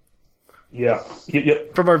 Maximus. Wow. Yeah.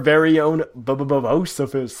 Yep. From our very own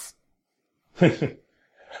Bocephus.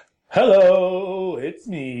 Hello, it's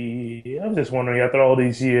me. I was just wondering, after all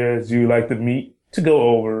these years, you like to meet to go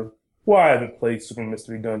over why I haven't played Super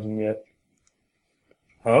Mystery Dungeon yet.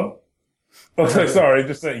 Huh? Okay, sorry,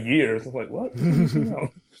 just said years. I'm like, what?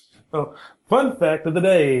 Oh, fun fact of the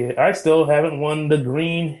day, I still haven't won the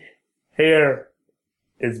green hair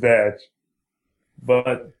is badge.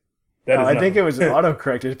 But that is I think it was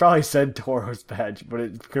autocorrect. It probably said Tauros badge, but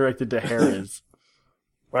it corrected to Harris.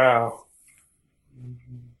 Wow.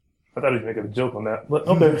 I thought he was making a joke on that, but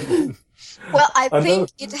okay. Well, I think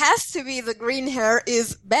it has to be the green hair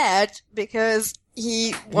is badge because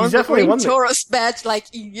he won the green Tauros badge like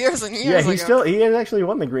years and years ago. He has actually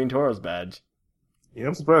won the green Tauros badge. Yeah,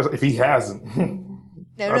 I'm surprised if he hasn't.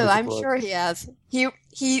 No, I'm sure he has. He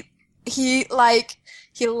likes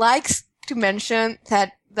to mention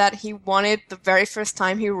that he won it the very first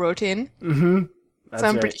time he wrote in. Mm-hmm. So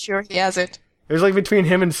I'm pretty sure he has it. It was like between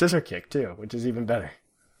him and Scissor Kick too, which is even better.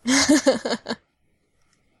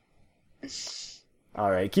 All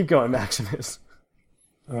right, keep going, Maximus.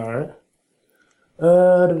 All right.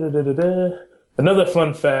 Another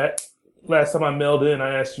fun fact. Last time I mailed in,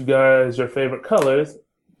 I asked you guys your favorite colors.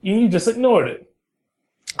 You just ignored it.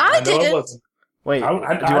 I didn't. Wait, do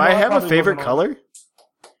I have a favorite color?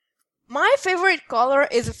 My favorite color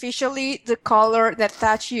is officially the color that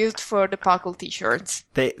Thatch used for the Puckle t-shirts.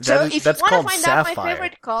 If you want to find out my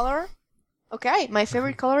favorite color, okay, my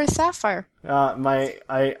favorite color is sapphire.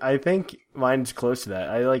 I think mine's close to that.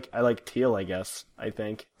 I like teal, I guess. I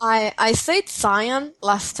think. I said cyan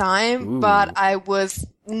last time, but I was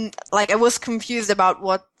confused about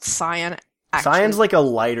what cyan actually. Cyan's like a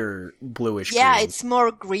lighter bluish. Yeah, green. it's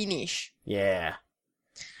more greenish. Yeah.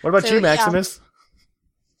 What about you, Maximus? Yeah.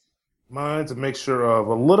 Mine's a mixture of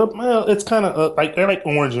a little. Well, it's kind of like they're like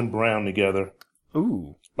orange and brown together.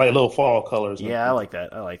 Ooh. Like little fall colors. Yeah, I like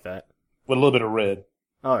that. With a little bit of red.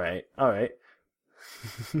 All right. All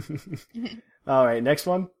right, next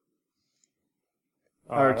one?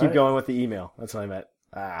 Or keep going with the email. That's what I meant.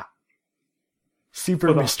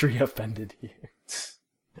 Super mystery offended here.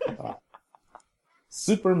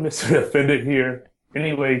 Super mystery offended here.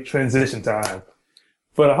 Anyway, transition time.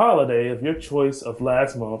 For the holiday of your choice of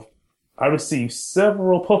last month, I received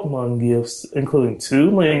several Pokemon gifts, including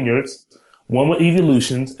 2 lanyards, one with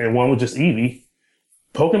evolutions and one with just Eevee,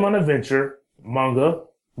 Pokemon Adventure, Manga,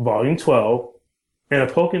 Volume 12, and a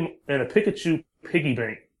Pikachu piggy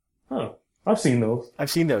bank. Huh. I've seen those.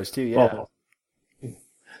 I've seen those too, yeah. Oh.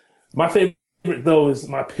 My favorite, though, is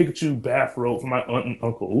my Pikachu bathrobe from my aunt and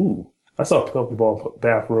uncle. Ooh. I saw a Pokeball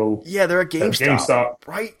bathrobe. Yeah, they're at GameStop.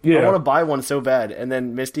 Right? Yeah. I want to buy one so bad. And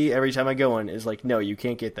then Misty, every time I go in, is like, no, you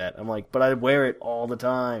can't get that. I'm like, but I wear it all the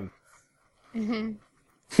time. Mm-hmm.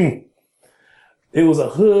 It was a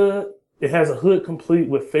hood. It has a hood complete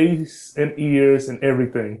with face and ears and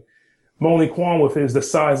everything. My only qualm with it is the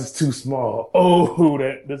size is too small. Oh,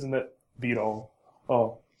 doesn't that beat on?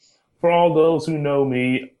 Oh. For all those who know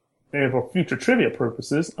me, and for future trivia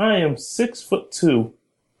purposes, I am 6'2".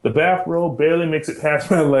 The bathrobe barely makes it past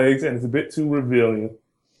my legs, and it's a bit too revealing,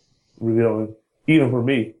 even for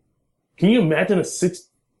me. Can you imagine a 6'4"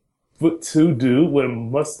 6'2" dude with a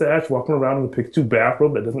mustache walking around in a Pikachu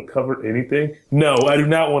bathrobe that doesn't cover anything? No, I do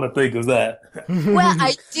not want to think of that. Well,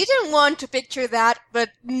 I didn't want to picture that, but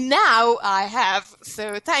now I have.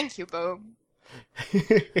 So thank you, Bo.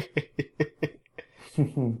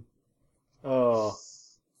 Oh.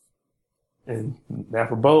 And now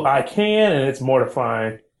for Bo, I can, and it's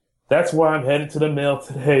mortifying. That's why I'm headed to the mail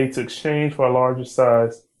today to exchange for a larger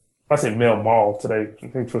size. I say mail mall today,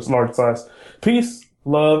 for a larger size. Peace,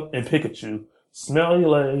 love, and Pikachu. Smell you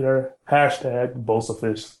later. Hashtag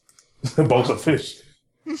Bosafish. Bosafish.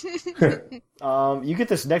 You get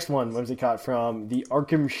this next one, Whimsicott, from the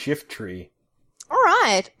Arkham Shift Tree. All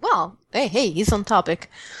right. Well, hey, he's on topic.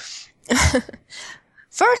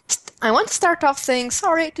 First, I want to start off saying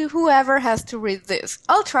sorry to whoever has to read this.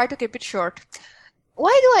 I'll try to keep it short.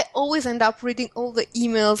 Why do I always end up reading all the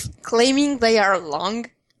emails claiming they are long?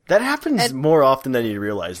 That happens more often than you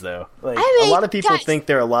realize, though. Like, a lot of people think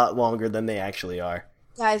they're a lot longer than they actually are.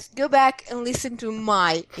 Guys, go back and listen to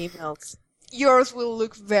my emails. Yours will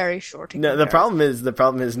look very short. No, the problem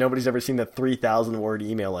is nobody's ever seen the 3,000 word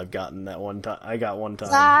email I've gotten that one time. I got one time.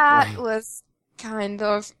 That was kind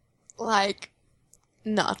of like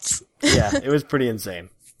nuts. Yeah, it was pretty insane.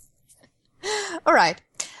 All right.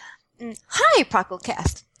 Hi,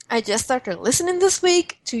 Pucklecast. I just started listening this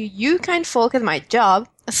week to you kind folk at my job,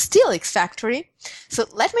 a Steelix factory. So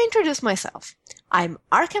let me introduce myself. I'm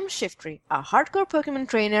Arkham Shiftry, a hardcore Pokemon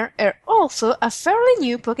trainer and also a fairly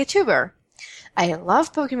new PokeTuber. I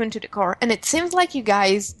love Pokemon to the core, and it seems like you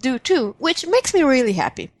guys do too, which makes me really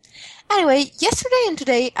happy. Anyway, yesterday and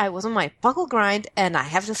today I was on my Puckle grind, and I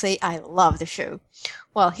have to say I love the show.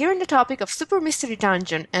 While hearing the topic of Super Mystery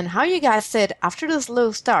Dungeon and how you guys said after the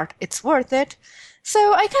slow start it's worth it,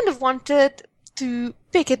 so I kind of wanted to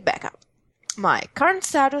pick it back up. My current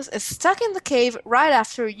status is stuck in the cave right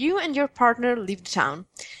after you and your partner leave the town,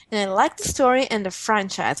 and I like the story and the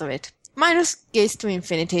franchise of it, minus Gates to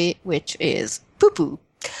Infinity, which is poo-poo.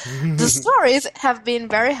 The stories have been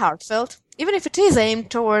very heartfelt. Even if it is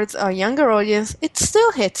aimed towards a younger audience, it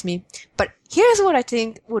still hits me. But here's what I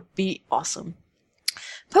think would be awesome.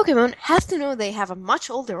 Pokemon has to know they have a much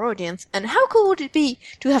older audience, and how cool would it be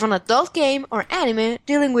to have an adult game or anime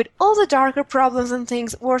dealing with all the darker problems and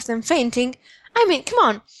things worse than fainting? I mean, come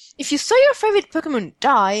on, if you saw your favorite Pokemon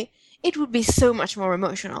die, it would be so much more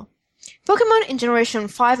emotional. Pokemon in Generation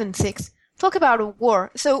 5 and 6 talk about a war,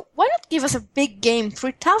 so why not give us a big game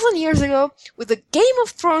 3,000 years ago with a Game of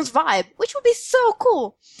Thrones vibe, which would be so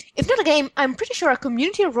cool. If not a game, I'm pretty sure a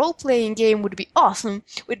community role-playing game would be awesome,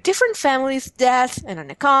 with different families, deaths, and an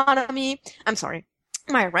economy. I'm sorry,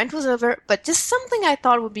 my rant was over, but just something I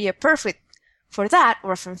thought would be a perfect for that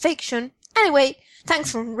or a fanfiction. Anyway,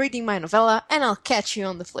 thanks for reading my novella, and I'll catch you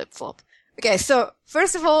on the flip-flop. Okay, so,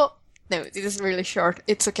 first of all, no, it is really short.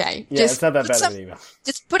 It's okay. Yeah, it's not that bad of an email.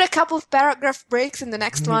 Just put a couple of paragraph breaks in the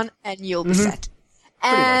next one and you'll be set.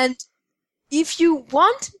 And if you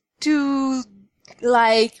want to,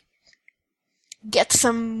 like, get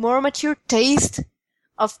some more mature taste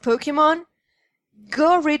of Pokemon,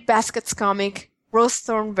 go read Basket's comic,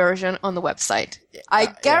 Rosethorn version on the website. I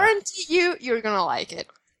guarantee you're gonna like it.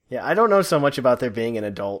 Yeah, I don't know so much about there being an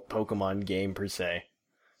adult Pokemon game per se.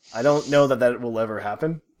 I don't know that will ever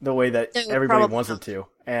happen the way that everybody wants it to.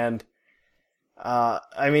 And,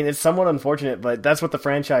 I mean, it's somewhat unfortunate, but that's what the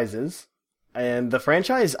franchise is. And the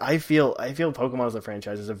franchise, I feel Pokemon as a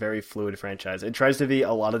franchise is a very fluid franchise. It tries to be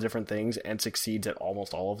a lot of different things and succeeds at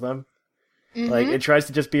almost all of them. Like, it tries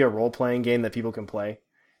to just be a role-playing game that people can play.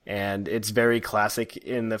 And it's very classic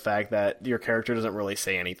in the fact that your character doesn't really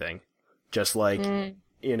say anything. Just like,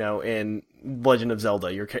 you know, in Legend of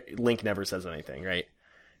Zelda, Link never says anything, right?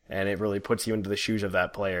 And it really puts you into the shoes of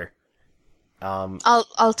that player.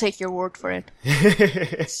 I'll take your word for it.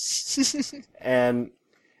 And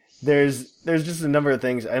there's just a number of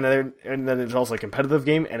things, and then it's also a competitive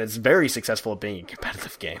game, and it's very successful at being a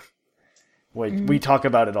competitive game. We talk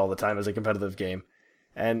about it all the time as a competitive game,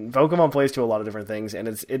 and Pokemon plays to a lot of different things, and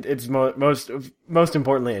it's most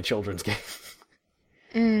importantly a children's game.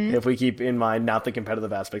 If we keep in mind not the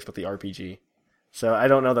competitive aspects but the RPG, so I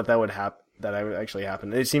don't know that would happen. That would actually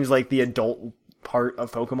happen. It seems like the adult part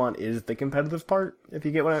of Pokemon is the competitive part, if you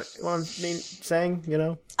get what I'm saying, you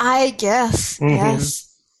know? I guess,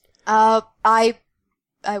 yes. I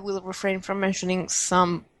will refrain from mentioning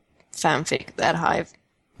some fanfic that I've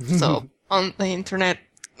saw on the internet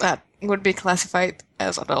that would be classified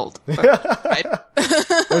as adult. But, right?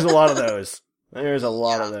 There's a lot of those. There's a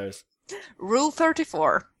lot of those. Rule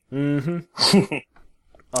 34. All right.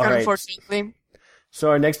 Unfortunately. So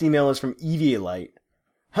our next email is from Eviolite.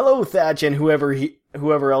 Hello, Thatch, and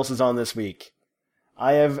whoever else is on this week.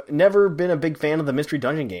 I have never been a big fan of the Mystery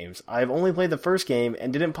Dungeon games. I've only played the first game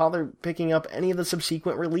and didn't bother picking up any of the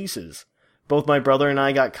subsequent releases. Both my brother and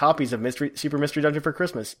I got copies of Super Mystery Dungeon for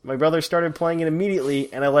Christmas. My brother started playing it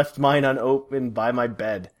immediately, and I left mine unopened by my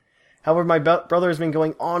bed. However, my brother has been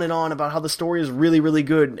going on and on about how the story is really, really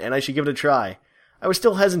good, and I should give it a try. I was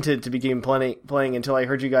still hesitant to begin playing until I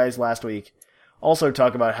heard you guys last week also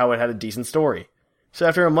talk about how it had a decent story. So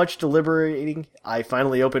after much deliberating, I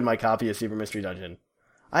finally opened my copy of Super Mystery Dungeon.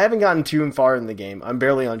 I haven't gotten too far in the game. I'm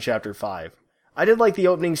barely on Chapter 5. I did like the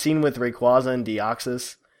opening scene with Rayquaza and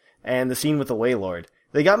Deoxys, and the scene with the Wailord.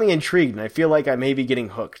 They got me intrigued, and I feel like I may be getting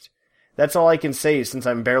hooked. That's all I can say since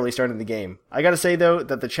I'm barely starting the game. I gotta say, though,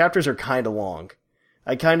 that the chapters are kinda long.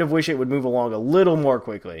 I kind of wish it would move along a little more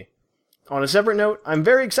quickly. On a separate note, I'm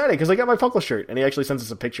very excited because I got my Puckle shirt, and he actually sends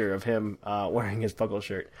us a picture of him wearing his Puckle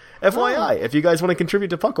shirt. FYI, if you guys want to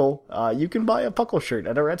contribute to Puckle, you can buy a Puckle shirt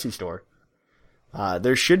at our Etsy store.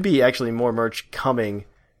 There should be actually more merch coming.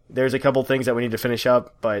 There's a couple things that we need to finish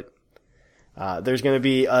up, but there's going to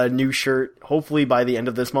be a new shirt, hopefully by the end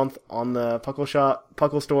of this month, on the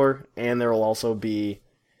Puckle store, and there will also be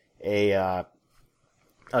a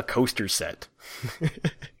coaster set.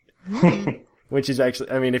 Which is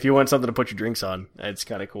actually, I mean, if you want something to put your drinks on, it's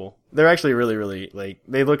kind of cool. They're actually really, really, like,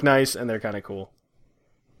 they look nice, and they're kind of cool.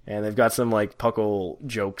 And they've got some, like, Puckle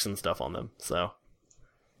jokes and stuff on them, so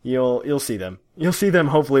you'll see them. You'll see them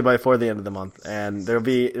hopefully before the end of the month, and there's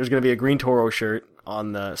going to be a Green Toro shirt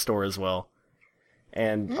on the store as well.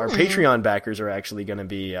 And our Patreon backers are actually going to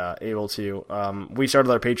be able to, we started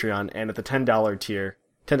our Patreon, and at the $10 tier,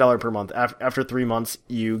 $10 per month, after 3 months,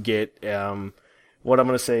 you get, what I'm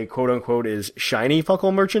going to say, quote unquote, is shiny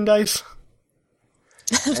Puckle merchandise.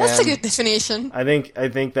 That's a good definition. I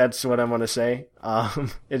think that's what I'm going to say.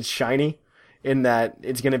 It's shiny in that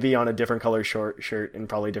it's going to be on a different color shirt and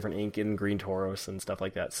probably different ink and Green Tauros and stuff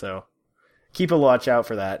like that. So keep a watch out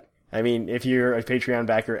for that. I mean, if you're a Patreon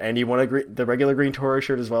backer and you want the regular Green Toro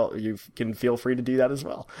shirt as well, you can feel free to do that as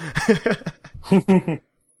well.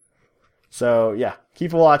 So yeah,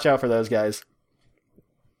 keep a watch out for those guys.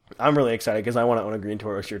 I'm really excited because I want to own a Green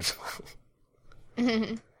Toro shirt as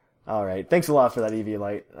well. All right. Thanks a lot for that, EV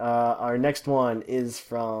Light. Our next one is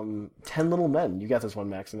from 10 Little Men. You got this one,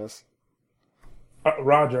 Maximus.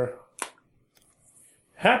 Roger.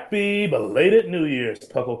 Happy belated New Year's,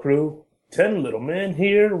 Puckle Crew. 10 Little Men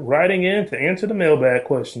here, writing in to answer the mailbag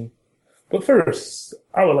question. But first,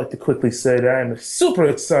 I would like to quickly say that I am super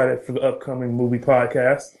excited for the upcoming movie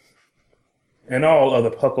podcast and all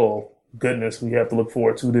other Puckle goodness we have to look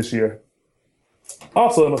forward to this year.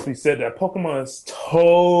 Also, it must be said that Pokemon is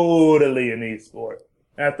totally an e-sport.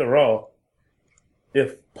 After all,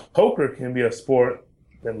 if poker can be a sport,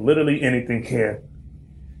 then literally anything can.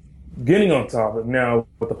 Getting on topic now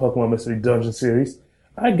with the Pokemon Mystery Dungeon series,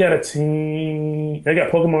 I got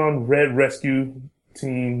Pokemon Red Rescue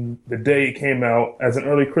Team the day it came out as an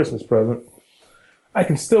early Christmas present. I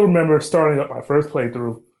can still remember starting up my first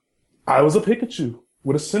playthrough. I was a Pikachu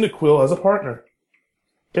with a Cyndaquil as a partner.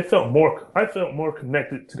 I felt more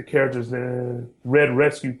connected to the characters in Red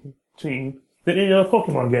Rescue Team than any other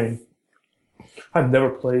Pokemon game. I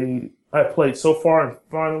played so far in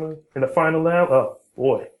the final lab. Oh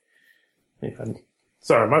boy.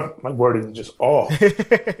 Sorry, my wording is just off.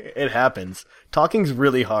 It happens. Talking's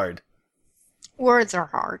really hard. Words are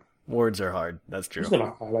hard. That's true. I'm just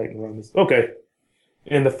gonna highlight and run this. Okay.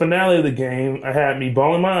 In the finale of the game, I had me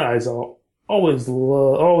bawling my eyes out. Always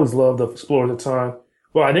loved the Explorers at the time.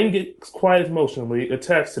 Well, I didn't get quite as emotionally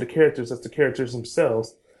attached to the characters as the characters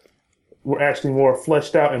themselves were actually more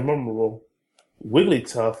fleshed out and memorable.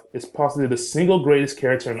 Wigglytuff is possibly the single greatest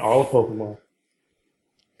character in all of Pokemon.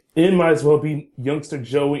 It might as well be youngster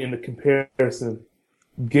Joey in the comparison.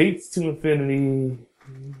 Gates to Infinity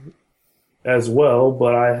as well,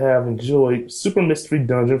 but I have enjoyed Super Mystery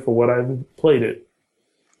Dungeon for what I've played it.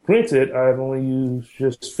 Granted, I've only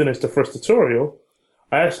just finished the first tutorial.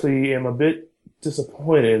 I actually am a bit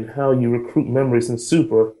disappointed in how you recruit memories in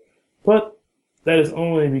Super, but that is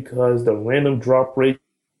only because the random drop rates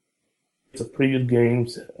of previous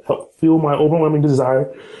games help fuel my overwhelming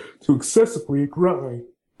desire to excessively grind.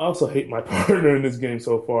 I also hate my partner in this game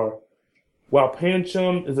so far. While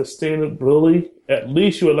Pancham is a standard bully, at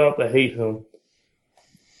least you're allowed to hate him.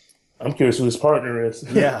 I'm curious who his partner is.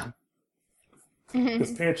 Yeah.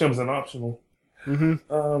 Because Pancham's an optional.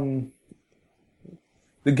 Mm-hmm.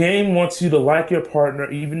 The game wants you to like your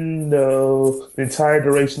partner, even though the entire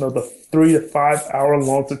duration of the 3 to 5 hour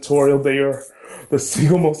long tutorial, they are the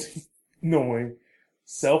single most annoying,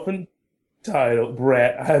 self-entitled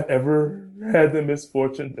brat I have ever had the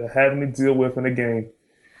misfortune to having to deal with in a game.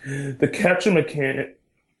 The capture mechanics.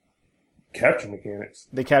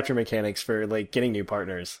 The capture mechanics for, like, getting new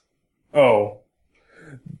partners. Oh.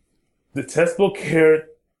 The testable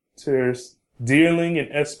characters, Deerling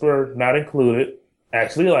and Esper not included,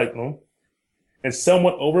 actually like them. And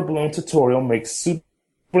somewhat overblown tutorial makes Super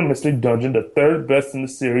Mystery Dungeon the third best in the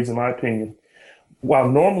series, in my opinion. While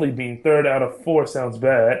normally being 3rd out of 4 sounds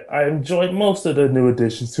bad, I enjoyed most of the new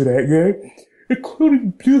additions to that game,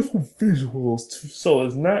 including beautiful visuals. So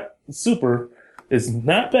it's not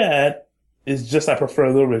bad. It's just I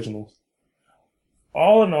prefer the originals.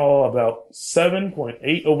 All in all, about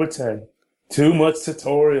 7.8 over 10. Too much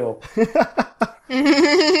tutorial.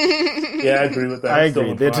 Yeah, I agree with that. I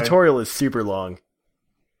agree. The tutorial is super long.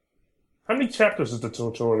 How many chapters is the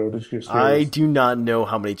tutorial? I do not know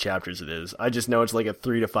how many chapters it is. I just know it's like a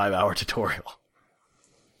 3 to 5 hour tutorial.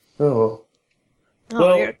 Oh.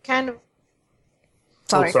 Well, you're kind of...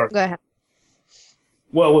 Sorry, go ahead.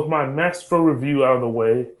 Well, with my masterful review out of the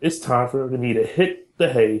way, it's time for me to hit the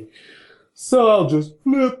hay. So I'll just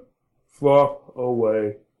flop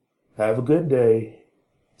away. Have a good day,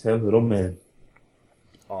 10 little men.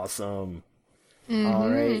 Awesome. Mm-hmm. All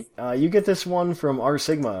right. You get this one from R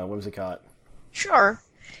Sigma, Whimsicott. Sure.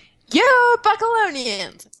 Yo,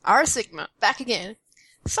 Buckalonians! R Sigma, back again.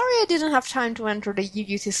 Sorry I didn't have time to enter the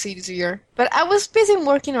UUTC this year, but I was busy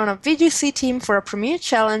working on a VGC team for a Premier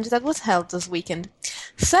Challenge that was held this weekend.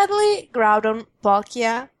 Sadly, Groudon,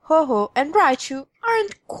 Palkia, Ho-Ho, and Raichu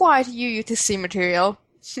aren't quite UUTC material.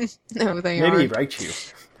 No, they aren't. Maybe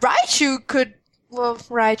Raichu. Raichu could... Well,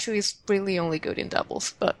 Raichu is really only good in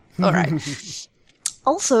doubles, but alright.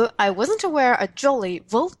 Also, I wasn't aware a jolly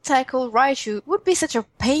Volt Tackle Raichu would be such a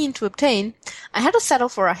pain to obtain. I had to settle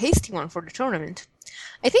for a hasty one for the tournament.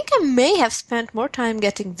 I think I may have spent more time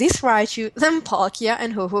getting this Raichu than Palkia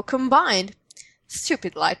and Ho-Ho combined.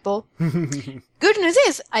 Stupid lightbulb. Good news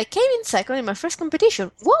is, I came in second in my first competition.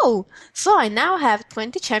 Whoa! So I now have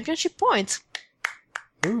 20 championship points.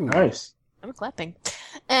 Ooh. Nice. I'm clapping.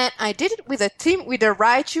 And I did it with a team with a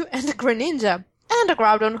Raichu and a Greninja. And a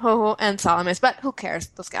Groudon, Ho-Ho, and Salamis, but who cares,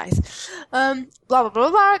 those guys. Blah blah blah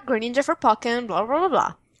blah, Greninja for Pokken, blah blah blah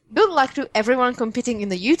blah. Good luck to everyone competing in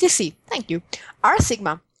the UTC. Thank you. R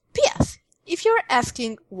Sigma. P.S. If you're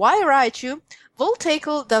asking why Raichu,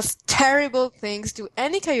 Voltacle does terrible things to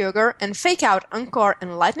any Kyogre, and Fake Out, Encore,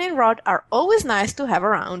 and Lightning Rod are always nice to have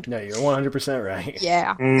around. No, you're 100% right.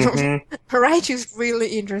 Yeah. Mm-hmm. Raichu's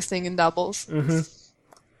really interesting in doubles. Mm-hmm.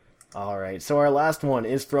 All right, so our last one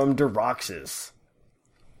is from Deroxys.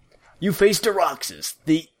 You face Deroxys,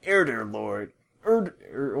 the Eridor Lord.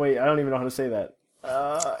 Wait, I don't even know how to say that.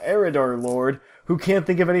 Eridor Lord, who can't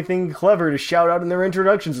think of anything clever to shout out in their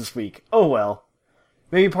introductions this week. Oh well.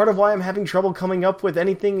 Maybe part of why I'm having trouble coming up with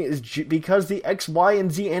anything is because the X, Y,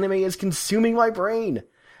 and Z anime is consuming my brain.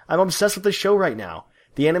 I'm obsessed with the show right now.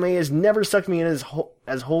 The anime has never sucked me in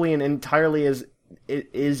as wholly and entirely as it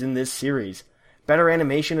is in this series. Better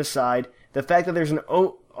animation aside, the fact that there's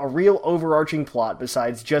a real overarching plot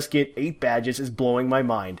besides just get 8 badges is blowing my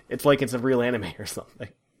mind. It's like it's a real anime or something.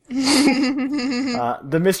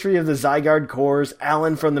 The mystery of the Zygarde cores,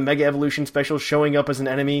 Alan from the Mega Evolution special showing up as an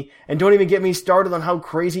enemy, and don't even get me started on how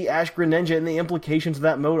crazy Ash Greninja and the implications of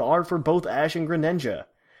that mode are for both Ash and Greninja.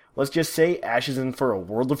 Let's just say Ash is in for a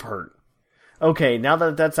world of hurt. Okay, now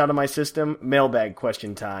that that's out of my system, mailbag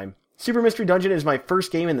question time. Super Mystery Dungeon is my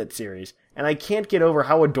first game in that series, and I can't get over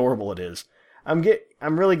how adorable it is. I'm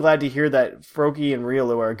really glad to hear that Froakie and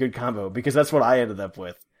Riolu are a good combo, because that's what I ended up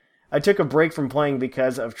with. I took a break from playing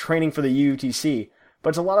because of training for the UTC, but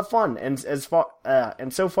it's a lot of fun, and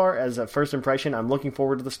so far as a first impression, I'm looking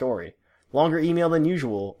forward to the story. Longer email than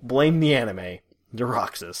usual. Blame the anime.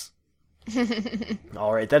 Deroxys.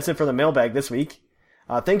 Alright, that's it for the mailbag this week.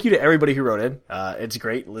 Thank you to everybody who wrote in. It's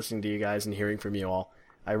great listening to you guys and hearing from you all.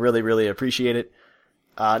 I really, really appreciate it.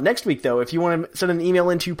 Next week, though, if you want to send an email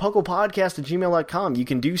into pucklepodcast@gmail.com, you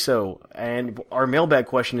can do so. And our mailbag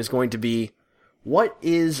question is going to be, what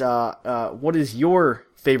is your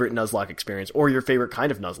favorite Nuzlocke experience, or your favorite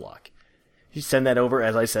kind of Nuzlocke? You send that over,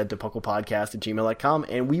 as I said, to pucklepodcast@gmail.com,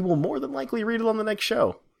 and we will more than likely read it on the next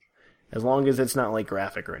show. As long as it's not, like,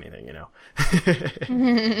 graphic or anything, you know.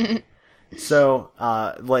 So,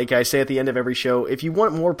 like I say at the end of every show, if you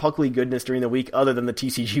want more Puckly goodness during the week other than the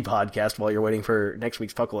TCG podcast while you're waiting for next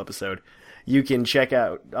week's Puckle episode, you can check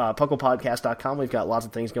out pucklepodcast.com. We've got lots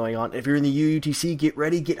of things going on. If you're in the UUTC, get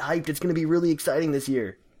ready, get hyped. It's going to be really exciting this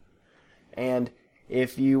year. And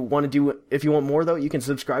if you want more, though, you can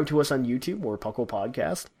subscribe to us on YouTube or Puckle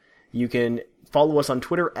Podcast. You can follow us on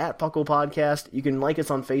Twitter at Puckle Podcast. You can like us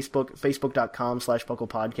on Facebook, facebook.com/Puckle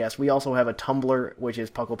Podcast. We also have a Tumblr, which is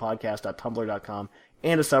pucklepodcast.tumblr.com,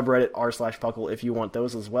 and a subreddit, r/Puckle, if you want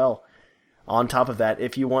those as well. On top of that,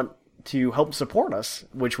 if you want to help support us,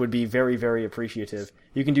 which would be very, very appreciative,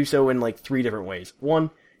 you can do so in like 3 different ways. One,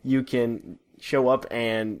 you can show up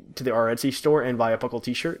and to our Etsy store and buy a Puckle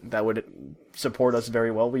t-shirt. That would support us very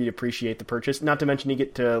well. We'd appreciate the purchase. Not to mention you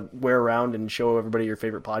get to wear around and show everybody your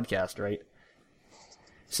favorite podcast, right?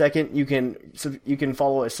 Second, you can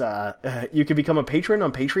follow us. You can become a patron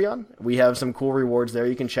on Patreon. We have some cool rewards there.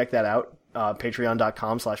 You can check that out.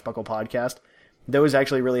 Patreon.com/Puckle Podcast. Those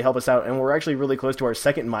actually really help us out, and we're actually really close to our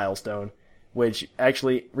 2nd milestone, which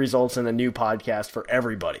actually results in a new podcast for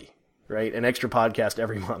everybody, right? An extra podcast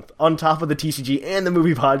every month, on top of the TCG and the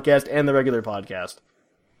movie podcast and the regular podcast.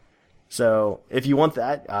 So, if you want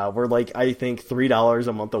that, we're like, I think, $3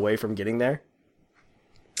 a month away from getting there.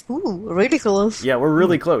 Ooh, really close. Yeah, we're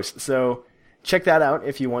really close. So, check that out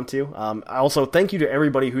if you want to. Also, thank you to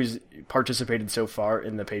everybody who's participated so far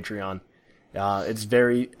in the Patreon.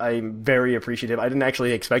 I'm very appreciative. I didn't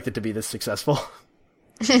actually expect it to be this successful.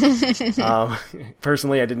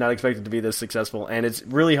 Personally, I did not expect it to be this successful, and it's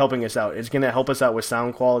really helping us out. It's going to help us out with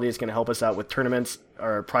sound quality. It's going to help us out with tournaments,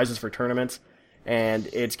 or prizes for tournaments, and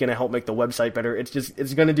it's going to help make the website better. It's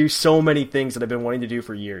going to do so many things that I've been wanting to do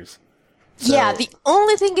for years. So, yeah, the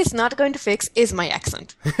only thing it's not going to fix is my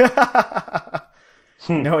accent.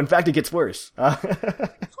 No, in fact, it gets worse.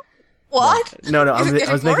 What? No,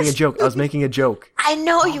 I was making a joke. I was making a joke. I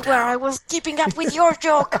know you were. I was keeping up with your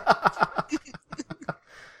joke.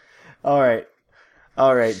 All right.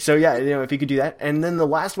 So yeah, if you could do that. And then the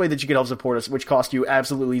last way that you could help support us, which costs you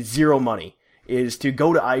absolutely zero money, is to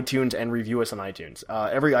go to iTunes and review us on iTunes.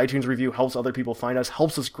 Every iTunes review helps other people find us,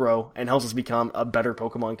 helps us grow, and helps us become a better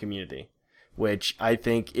Pokemon community, which I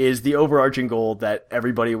think is the overarching goal that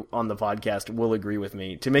everybody on the podcast will agree with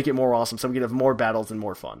me, to make it more awesome so we can have more battles and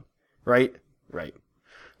more fun. Right?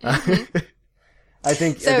 Mm-hmm. I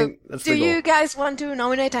think that's the goal. Do you guys want to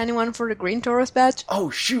nominate anyone for the Green Taurus badge? Oh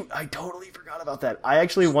shoot, I totally forgot about that. I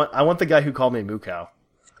want the guy who called me Mukau.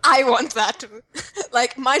 I want that too.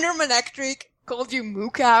 Like, Minor Manectric called you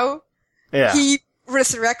Mukau. Yeah. He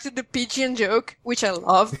resurrected the Pigeon joke, which I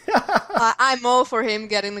love. I'm all for him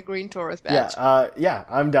getting the Green Taurus badge. Yeah,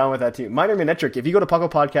 I'm down with that too. Minor Manectric, if you go to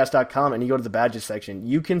pucklepodcast.com and you go to the badges section,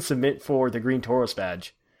 you can submit for the Green Taurus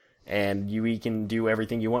badge. And we can do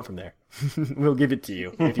everything you want from there. We'll give it to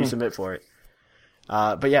you if you submit for it.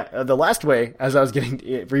 But yeah, the last way, as I was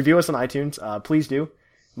getting, review us on iTunes, please do.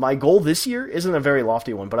 My goal this year isn't a very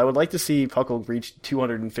lofty one, but I would like to see Puckle reach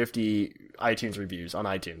 250 iTunes reviews on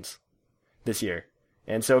iTunes this year.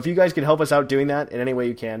 And so if you guys could help us out doing that in any way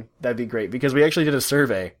you can, that'd be great. Because we actually did a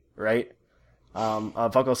survey, right? A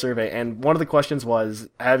Puckle survey, and one of the questions was,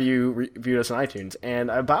 have you reviewed us on iTunes? And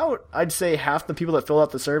about, I'd say, half the people that filled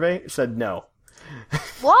out the survey said no.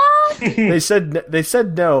 What? They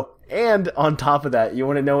said no, and on top of that, you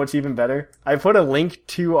want to know what's even better? I put a link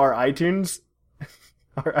to our iTunes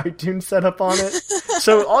setup on it,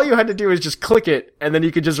 so all you had to do is just click it, and then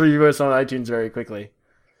you could just review us on iTunes very quickly.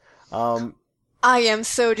 I am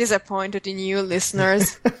so disappointed in you,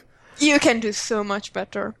 listeners. You can do so much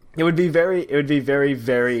better. It would be very,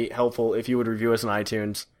 very helpful if you would review us on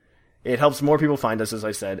iTunes. It helps more people find us, as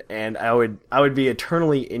I said, and I would be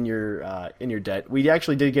eternally in your debt. We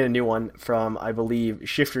actually did get a new one from, I believe,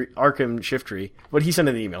 Arkham Shiftry, but he sent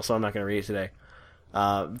an email, so I'm not going to read it today.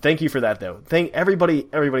 Thank you for that, though. Thank everybody.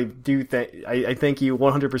 I thank you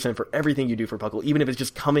 100% for everything you do for Puckle, even if it's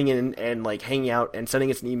just coming in and like hanging out and sending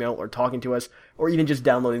us an email or talking to us, or even just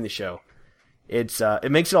downloading the show.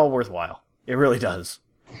 It makes it all worthwhile. It really does.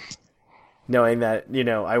 Knowing that,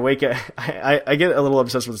 I wake up, I get a little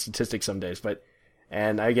obsessed with statistics some days,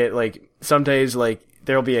 and I get some days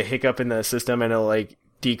there'll be a hiccup in the system and it'll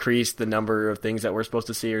decrease the number of things that we're supposed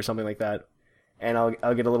to see or something like that. And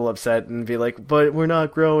I'll get a little upset and be like, but we're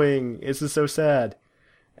not growing. This is so sad.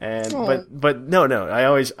 And, but no, I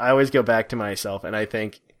always go back to myself and I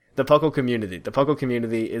think, the Puckle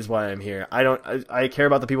community is why I'm here. I care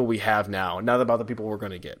about the people we have now, not about the people we're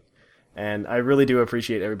going to get. And I really do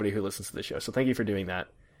appreciate everybody who listens to the show. So thank you for doing that.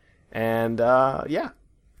 And, yeah,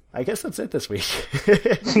 I guess that's it this week.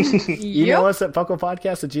 Email us at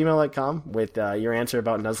pucklepodcast@gmail.com with your answer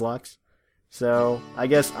about Nuzlocke. So I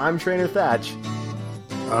guess I'm Trainer Thatch.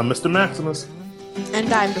 I'm Mr. Maximus.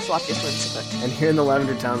 And I'm the floppiest Elizabeth. And here in the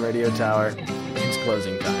Lavender Town Radio Tower, it's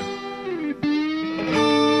closing time.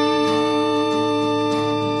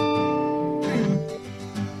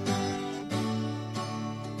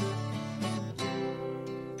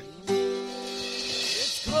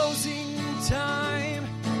 time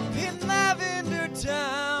in Lavender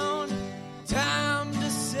Town. Time to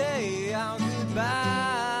say our goodbyes.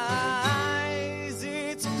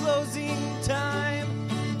 It's closing time.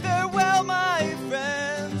 Farewell, my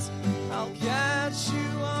friends. I'll catch you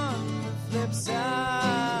on the flip side.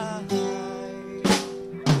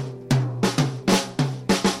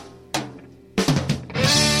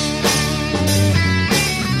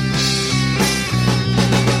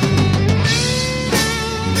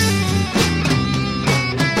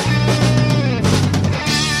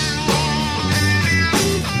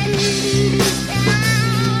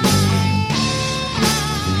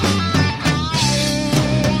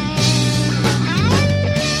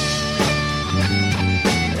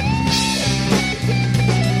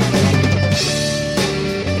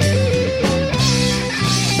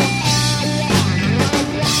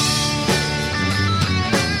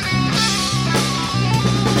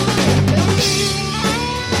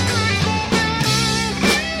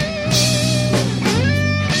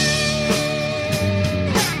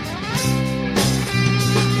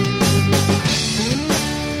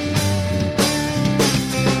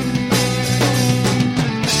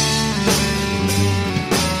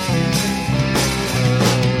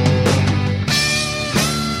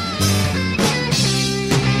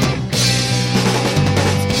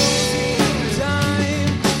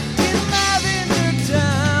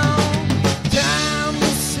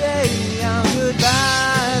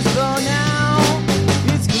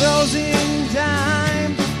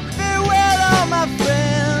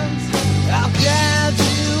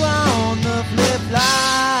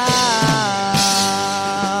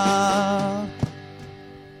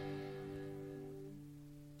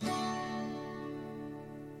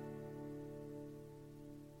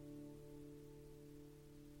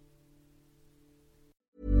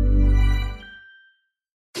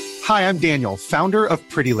 Hi, I'm Daniel, founder of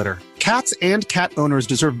Pretty Litter. Cats and cat owners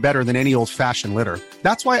deserve better than any old-fashioned litter.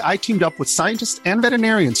 That's why I teamed up with scientists and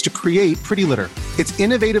veterinarians to create Pretty Litter. Its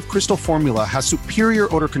innovative crystal formula has superior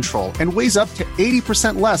odor control and weighs up to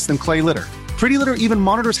 80% less than clay litter. Pretty Litter even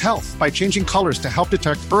monitors health by changing colors to help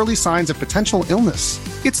detect early signs of potential illness.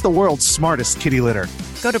 It's the world's smartest kitty litter.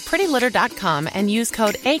 Go to prettylitter.com and use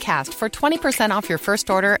code ACAST for 20% off your first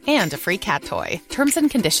order and a free cat toy. Terms and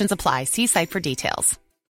conditions apply. See site for details.